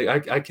some,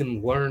 like I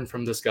can learn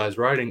from this guy's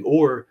writing.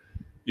 Or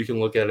you can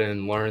look at it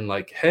and learn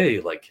like, hey,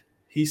 like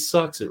he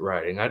sucks at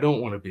writing, I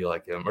don't want to be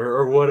like him,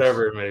 or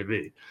whatever it may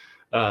be.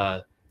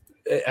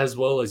 As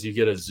well as you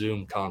get a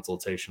Zoom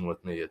consultation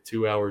with me, a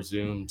 2-hour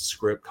Zoom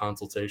script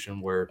consultation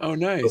where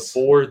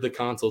before the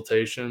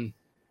consultation,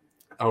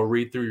 I'll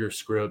read through your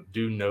script,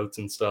 do notes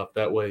and stuff.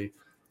 That way,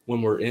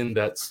 when we're in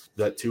that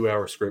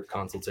 2-hour script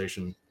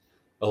consultation,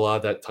 a lot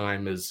of that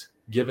time is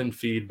giving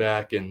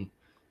feedback and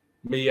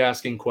me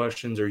asking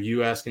questions or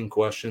you asking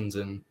questions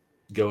and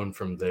going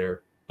from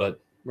there. But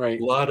a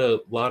lot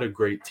of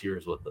great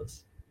tiers with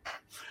this.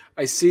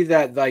 I see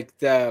that, like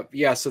so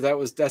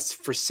that's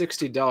for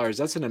 $60.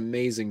 That's an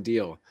amazing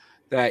deal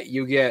that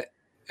you get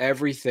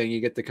everything.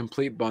 You get the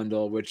complete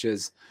bundle, which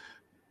is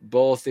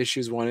both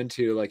issues 1 and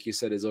 2, like you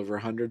said, is over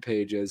 100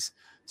 pages,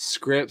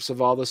 scripts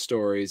of all the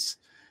stories,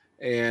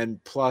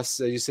 and plus,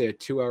 as you say, a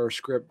 2-hour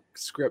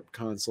script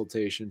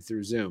consultation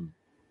through Zoom.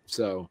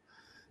 So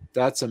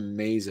that's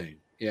amazing.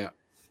 Yeah.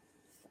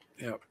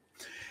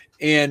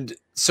 And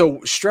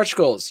so stretch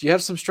goals, you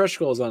have some stretch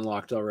goals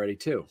unlocked already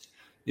too.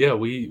 Yeah,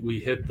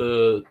 we hit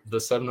the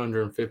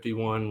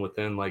 751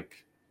 within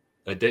like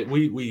a day.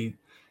 We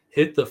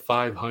hit the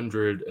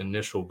 500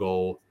 initial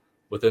goal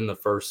within the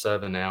first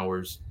 7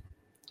 hours.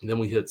 And then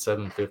we hit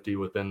 750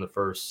 within the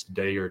first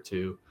day or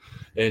two.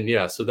 And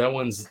yeah, so that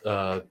one's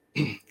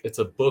it's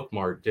a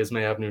bookmark,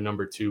 Dismay Avenue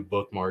 #2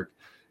 bookmark.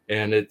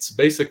 And it's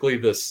basically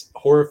this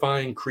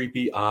horrifying,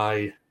 creepy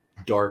eye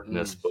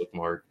darkness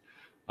bookmark.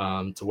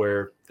 to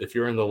where if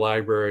you're in the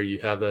library, you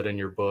have that in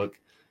your book,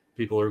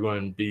 people are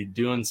going to be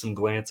doing some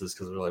glances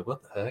because they're like,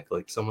 what the heck?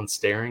 Like someone's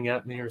staring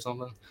at me or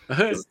something?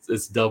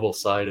 It's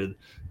double-sided.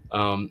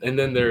 And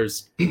then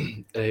there's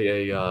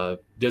a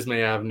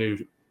Dismay Avenue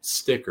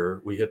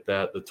sticker. We hit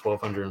that, the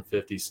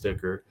 1250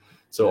 sticker.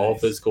 So all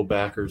physical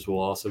backers will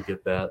also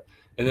get that.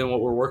 And then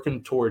what we're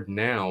working toward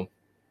now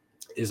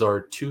is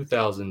our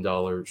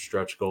 $2,000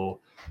 stretch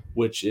goal,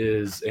 which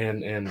is,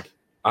 and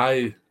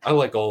I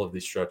like all of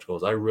these stretch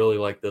goals. I really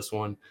like this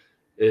one.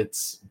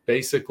 It's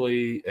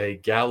basically a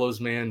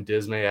Gallows Man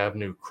Dismay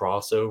Avenue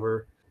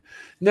crossover.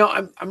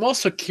 Now, I'm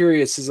also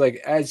curious, is like,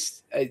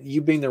 as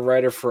you being the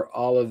writer for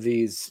all of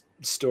these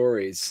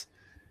stories,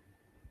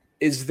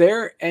 is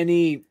there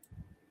any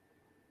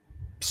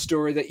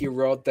story that you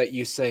wrote that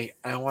you say,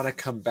 I want to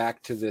come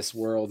back to this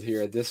world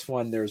here? This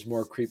one, there's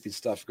more creepy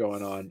stuff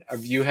going on.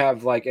 Do you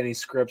have like any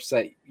scripts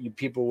that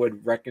people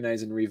would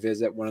recognize and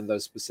revisit one of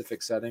those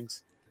specific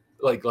settings?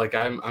 Like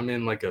I'm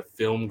in like a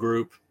film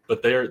group,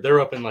 but they're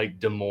up in like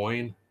Des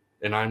Moines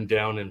and I'm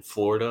down in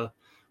Florida.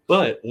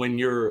 But when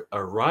you're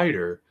a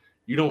writer,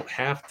 you don't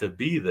have to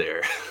be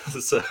there.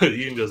 So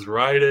you can just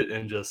write it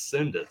and just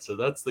send it. So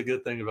that's the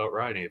good thing about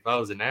writing. If I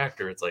was an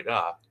actor, it's like,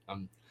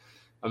 I'm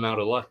out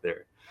of luck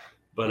there.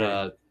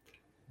 But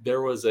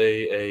there was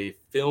a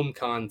film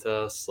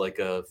contest, like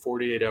a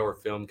 48-hour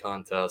film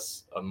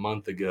contest a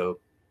month ago.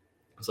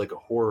 It was like a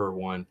horror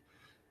one.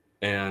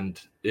 And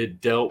it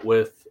dealt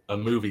with a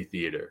movie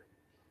theater.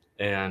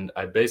 And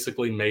I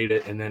basically made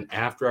it. And then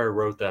after I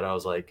wrote that, I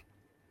was like,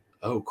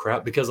 oh,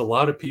 crap. Because a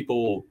lot of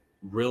people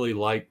really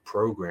like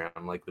Program.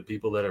 Like the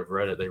people that have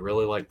read it, they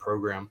really like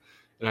Program.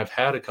 And I've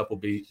had a couple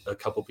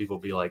people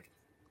be like,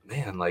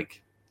 man,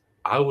 like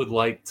I would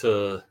like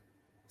to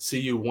see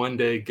you one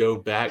day go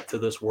back to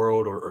this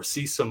world or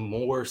see some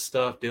more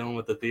stuff dealing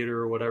with the theater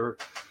or whatever.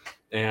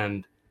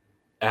 And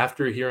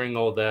after hearing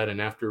all that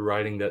and after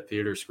writing that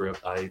theater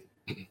script, I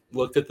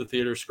looked at the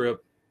theater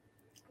script,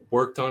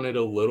 worked on it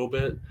a little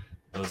bit.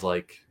 I was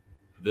like,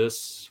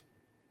 this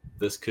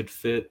could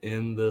fit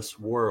in this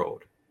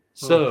world.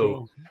 So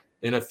cool.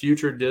 In a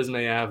future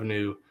Dismay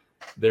Avenue,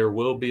 there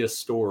will be a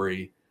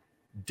story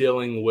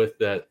dealing with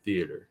that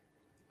theater.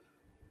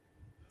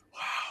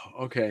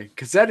 Wow. Okay.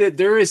 Because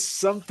there is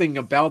something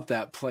about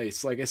that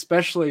place, like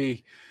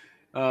especially,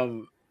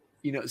 some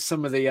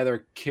of the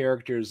other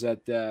characters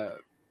that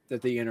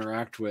they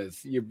interact with.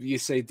 You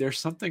say there's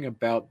something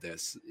about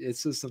this.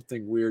 It's just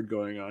something weird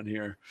going on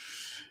here.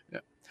 Yeah.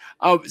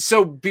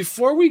 So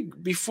before we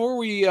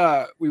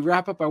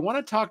wrap up, I want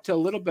to talk to a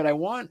little bit. I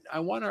want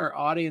our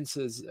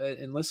audiences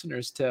and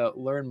listeners to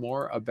learn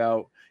more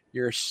about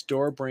your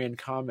Store Brand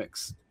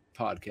Comics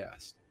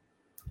podcast.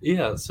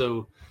 Yeah.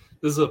 So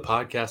this is a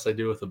podcast I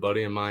do with a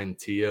buddy of mine,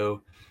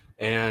 Tio,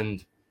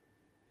 and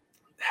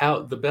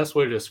how the best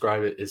way to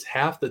describe it is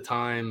half the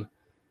time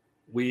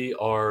we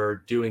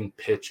are doing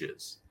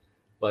pitches.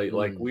 Like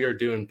we are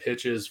doing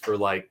pitches for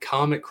like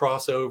comic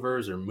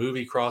crossovers or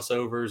movie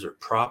crossovers or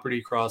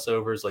property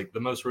crossovers. Like the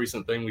most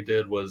recent thing we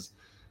did was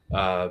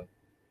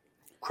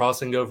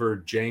crossing over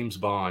James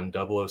Bond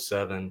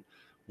 007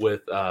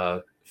 with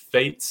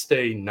Fate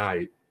Stay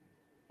Night,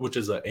 which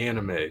is an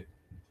anime.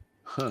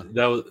 Huh.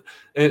 That was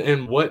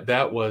and what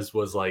that was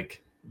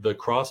like the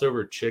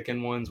crossover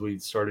chicken ones. We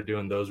started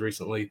doing those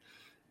recently.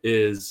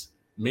 Is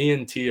me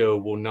and Tio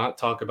will not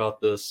talk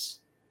about this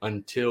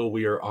until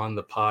we are on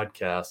the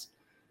podcast.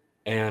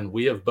 And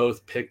we have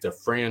both picked a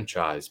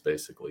franchise,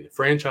 basically a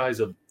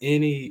franchise of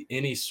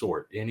any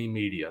sort, any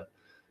media.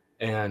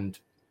 And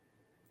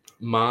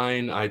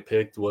mine I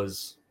picked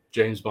was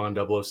James Bond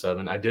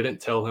 007. I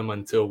didn't tell him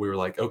until we were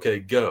like, okay,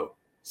 go,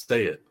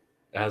 say it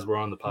as we're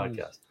on the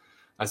podcast.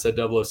 I said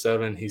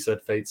 007. He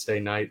said Fate Stay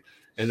Night.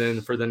 And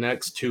then for the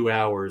next 2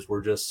 hours,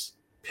 we're just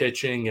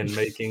pitching and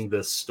making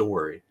this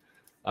story.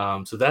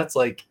 So that's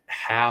like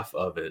half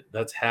of it.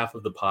 That's half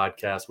of the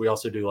podcast. We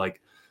also do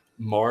like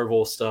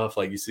Marvel stuff,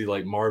 like you see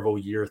like Marvel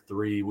Year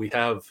 3. We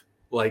have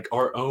like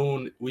our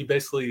own,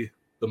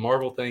 the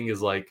Marvel thing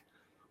is like,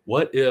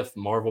 what if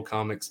Marvel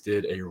Comics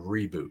did a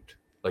reboot?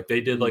 Like they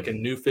did like a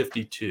New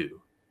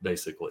 52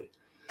 basically.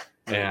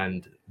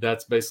 And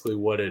that's basically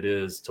what it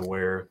is, to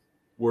where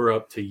we're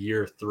up to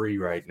Year 3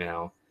 right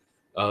now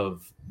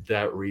of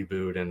that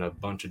reboot and a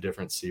bunch of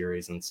different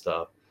series and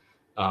stuff.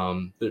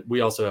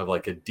 We also have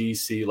like a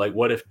DC, like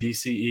what if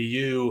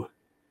DCEU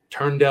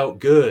turned out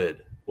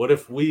good? What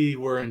if we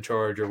were in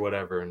charge or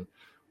whatever? And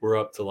we're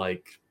up to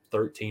like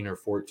 13 or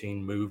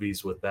 14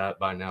 movies with that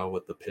by now,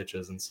 with the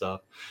pitches and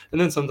stuff. And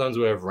then sometimes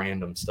we have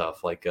random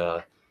stuff. Like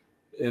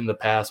in the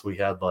past, we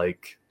had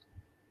like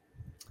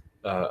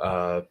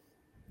Dog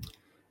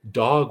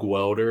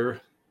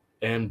Welder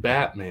and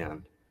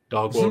Batman.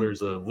 Dog Welder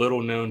is a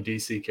little known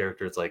DC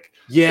character. It's like,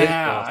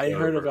 I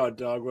heard about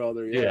Dog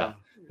Welder. Yeah.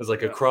 It's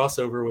like a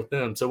crossover with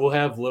them. So we'll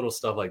have little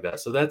stuff like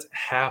that. So that's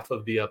half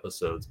of the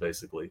episodes,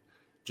 basically.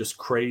 Just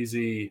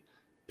crazy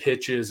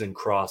pitches and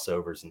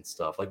crossovers and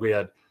stuff. Like we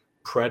had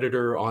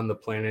Predator on the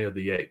Planet of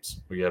the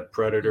Apes. We had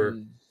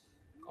Predator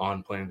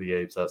on Planet of the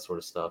Apes, that sort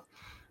of stuff.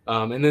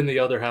 And then the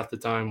other half the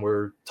time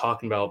we're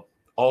talking about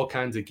all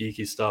kinds of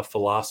geeky stuff,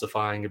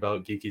 philosophizing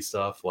about geeky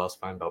stuff,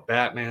 philosophizing about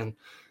Batman,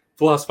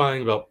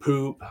 philosophizing about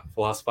poop,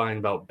 philosophizing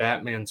about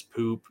Batman's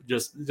poop.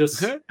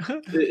 It's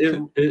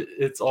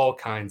all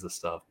kinds of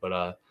stuff.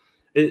 But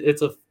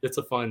it's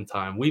a fun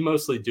time. We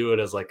mostly do it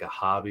as like a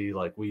hobby.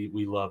 Like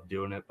we love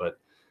doing it, but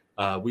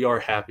we are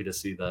happy to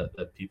see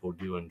that people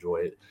do enjoy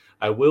it.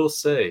 I will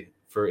say,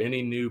 for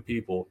any new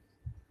people,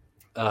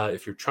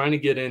 if you're trying to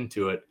get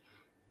into it,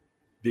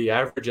 the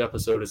average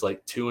episode is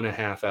like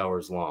 2.5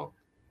 hours long.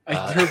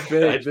 They're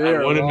big.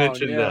 I want to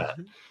mention that.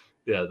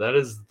 Yeah, that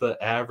is the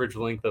average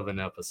length of an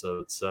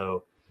episode.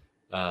 So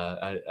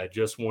I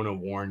just want to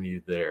warn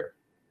you there.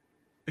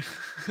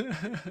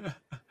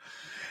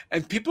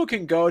 And people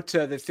can go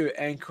to through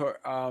Anchor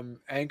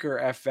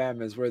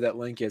FM is where that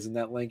link is, and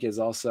that link is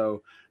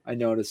also, I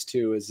noticed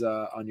too, is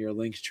on your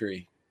link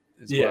tree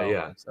as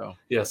well.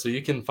 Yeah. So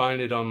you can find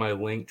it on my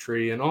link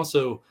tree, and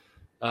also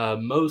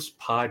most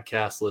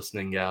podcast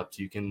listening apps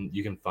you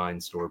can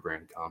find Store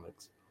Brand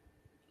Comics.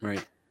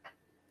 Right.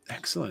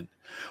 Excellent.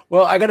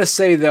 Well, I got to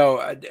say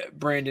though,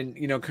 Brandon,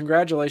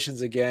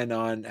 congratulations again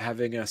on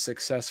having a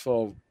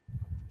successful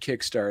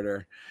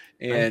Kickstarter,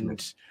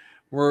 and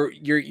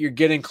you're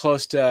getting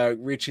close to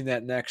reaching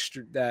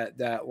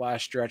that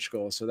last stretch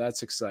goal. So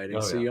that's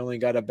exciting. So you only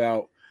got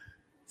about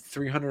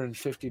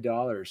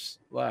 $350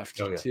 left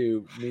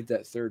to meet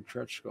that third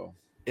stretch goal.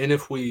 And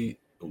if we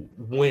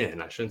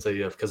win, I shouldn't say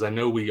if, because I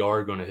know we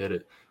are going to hit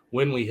it.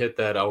 When we hit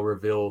that, I'll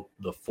reveal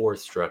the fourth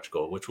stretch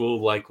goal, which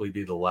will likely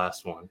be the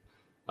last one.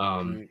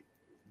 Right.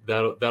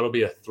 That'll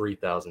be a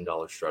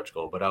 $3,000 stretch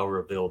goal, but I'll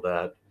reveal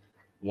that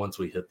once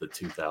we hit the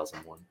 2,000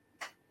 one.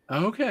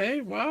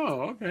 Okay.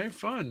 Wow. Okay.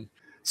 Fun.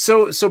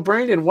 So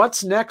Brandon,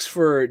 what's next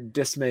for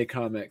Dismay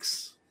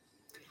Comics?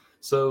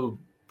 So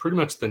pretty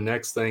much the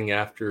next thing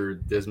after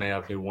Dismay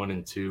Avenue 1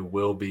 and 2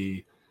 will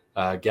be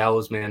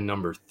Gallows Man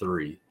number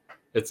 3.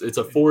 It's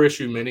a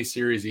 4-issue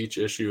miniseries. Each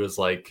issue is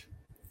like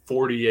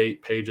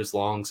 48 pages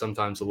long,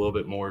 sometimes a little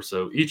bit more.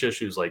 So each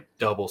issue is like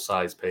double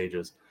size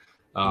pages.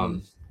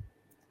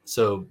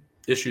 So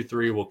issue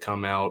 3 will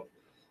come out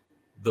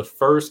the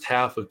first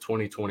half of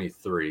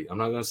 2023. I'm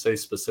not going to say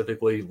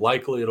specifically.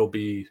 Likely it'll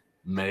be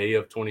May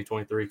of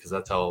 2023 because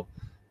that's how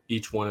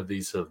each one of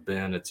these have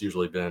been. It's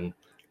usually been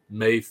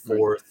May 4th.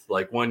 Right.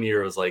 Like one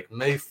year it was like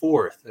May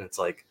 4th, and it's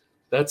like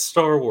that's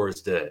Star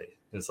Wars Day.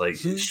 It's like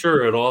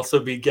sure, it'll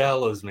also be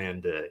Gallows Man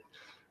Day.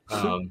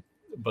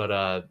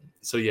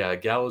 So yeah,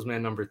 Gallows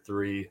Man number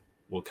 3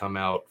 will come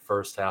out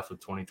first half of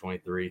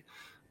 2023.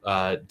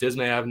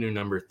 Dismay Avenue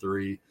number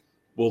 3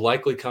 will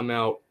likely come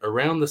out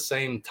around the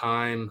same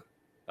time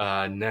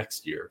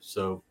next year.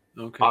 So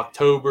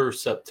October,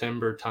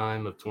 September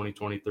time of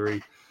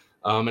 2023.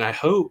 And I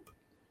hope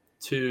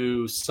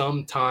to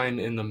sometime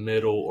in the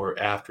middle or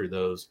after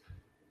those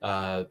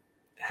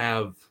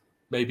have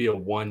maybe a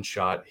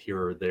one-shot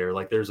here or there.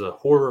 Like there's a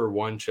horror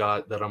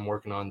one-shot that I'm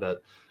working on that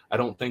I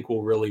don't think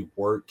will really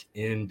work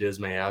in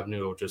Dismay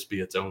Avenue. It'll just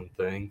be its own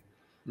thing.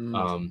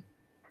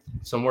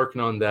 So I'm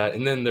working on that.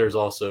 And then there's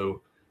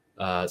also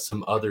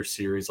some other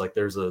series. Like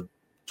there's a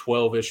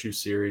 12-issue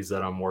series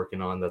that I'm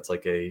working on that's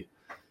like a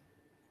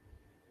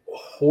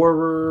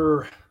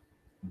horror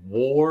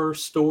war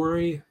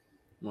story.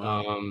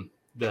 Wow.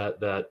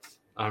 That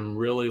I'm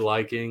really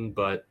liking,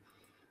 but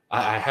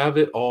I have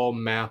it all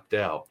mapped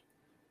out.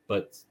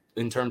 But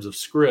in terms of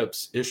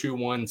scripts, issue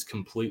 1's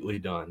completely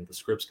done. The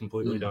script's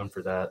completely done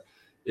for that.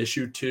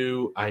 Issue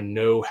 2, I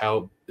know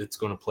how it's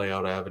going to play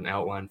out. I have an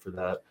outline for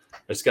that.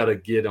 I just got to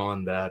get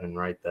on that and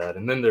write that.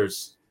 And then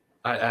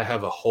I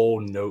have a whole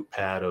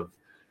notepad of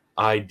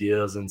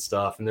ideas and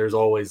stuff. And there's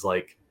always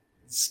like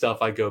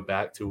stuff I go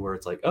back to where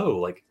it's like, oh,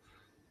 like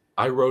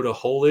I wrote a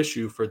whole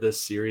issue for this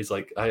series.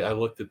 Like I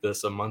looked at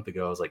this a month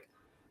ago. I was like,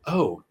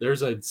 oh,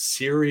 there's a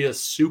serious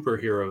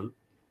superhero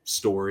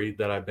story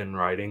that I've been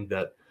writing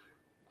that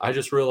I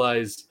just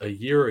realized a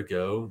year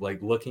ago,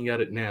 like looking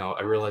at it now,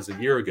 I realized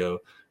a year ago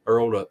I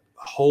wrote a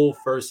whole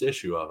first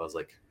issue of. I was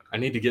like, I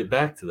need to get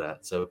back to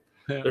that. So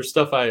there's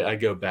stuff I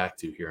go back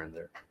to here and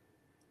there.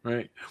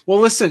 Right. Well,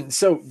 listen,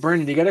 so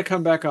Brandon, you got to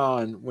come back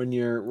on when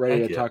you're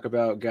ready to talk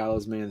about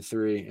Gallows Man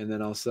 3 and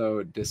then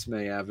also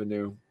Dismay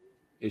Avenue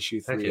issue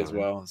 3 as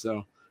well. Man.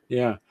 So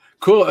yeah,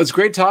 cool. It's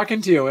great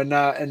talking to you. And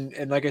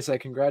like I said,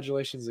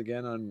 congratulations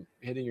again on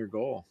hitting your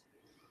goal.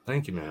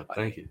 Thank you, man.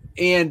 Thank you.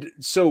 And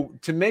so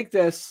to make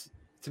this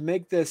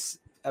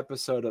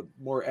episode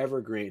more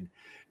evergreen,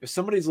 if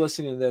somebody's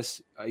listening to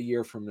this a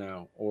year from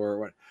now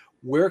or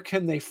where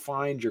can they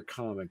find your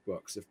comic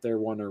books if they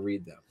want to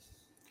read them?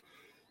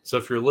 So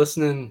if you're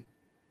listening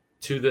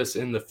to this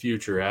in the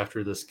future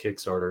after this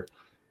Kickstarter,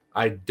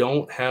 I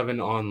don't have an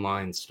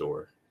online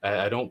store.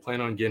 I don't plan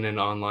on getting an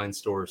online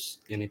store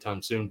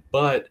anytime soon,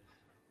 but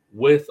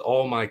with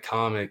all my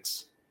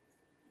comics,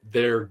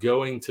 they're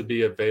going to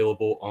be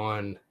available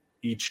on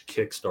each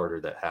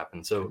Kickstarter that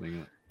happens. So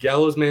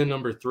Gallows Man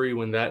number 3,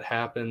 when that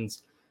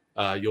happens,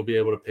 you'll be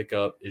able to pick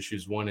up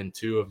issues 1 and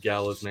 2 of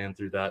Gallows Man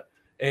through that.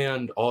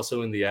 And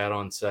also in the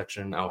add-on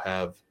section, I'll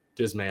have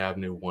Dismay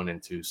Avenue 1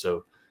 and 2.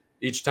 So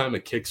each time a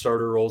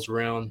Kickstarter rolls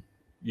around,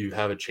 you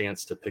have a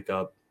chance to pick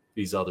up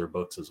these other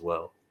books as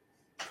well.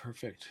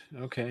 Perfect.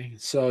 Okay.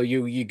 So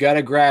you got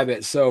to grab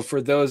it. So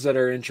for those that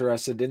are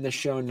interested, in the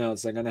show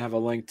notes, I'm going to have a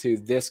link to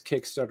this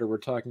Kickstarter we're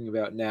talking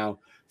about now.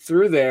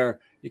 Through there,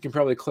 you can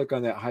probably click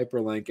on that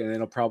hyperlink and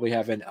it'll probably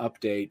have an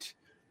update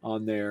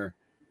on there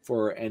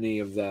for any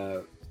of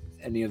the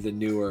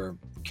newer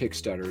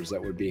Kickstarters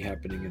that would be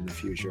happening in the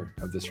future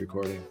of this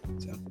recording.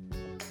 So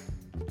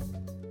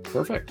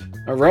perfect.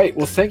 All right.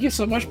 Well, thank you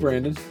so much,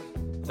 Brandon.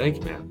 Thank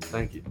you, man.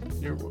 Thank you.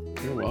 You're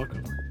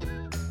welcome.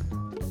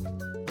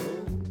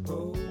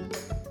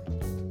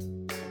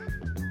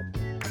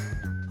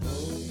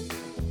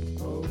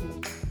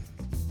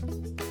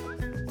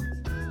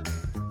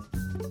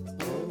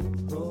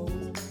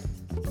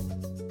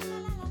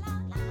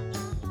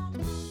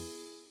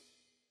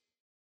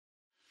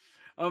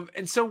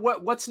 And so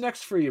what's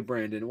next for you,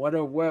 Brandon? What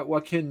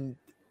can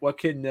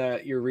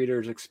your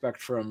readers expect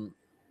from?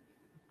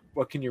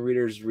 What can your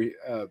readers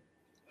I'm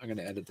going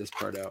to edit this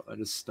part out. I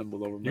just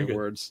stumbled over my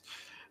words.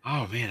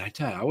 Oh man, I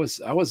tell you,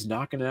 I was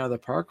knocking it out of the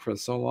park for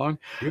so long.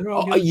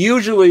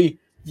 Usually,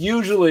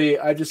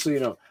 I just, so you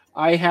know,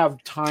 I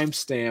have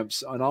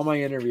timestamps on all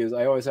my interviews.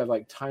 I always have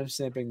like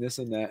timestamping this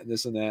and that,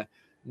 and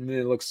then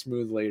it looks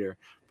smooth later.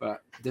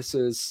 But this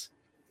is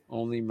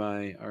only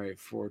my, all right,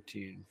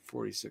 14,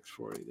 46,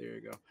 40. There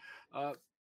you go.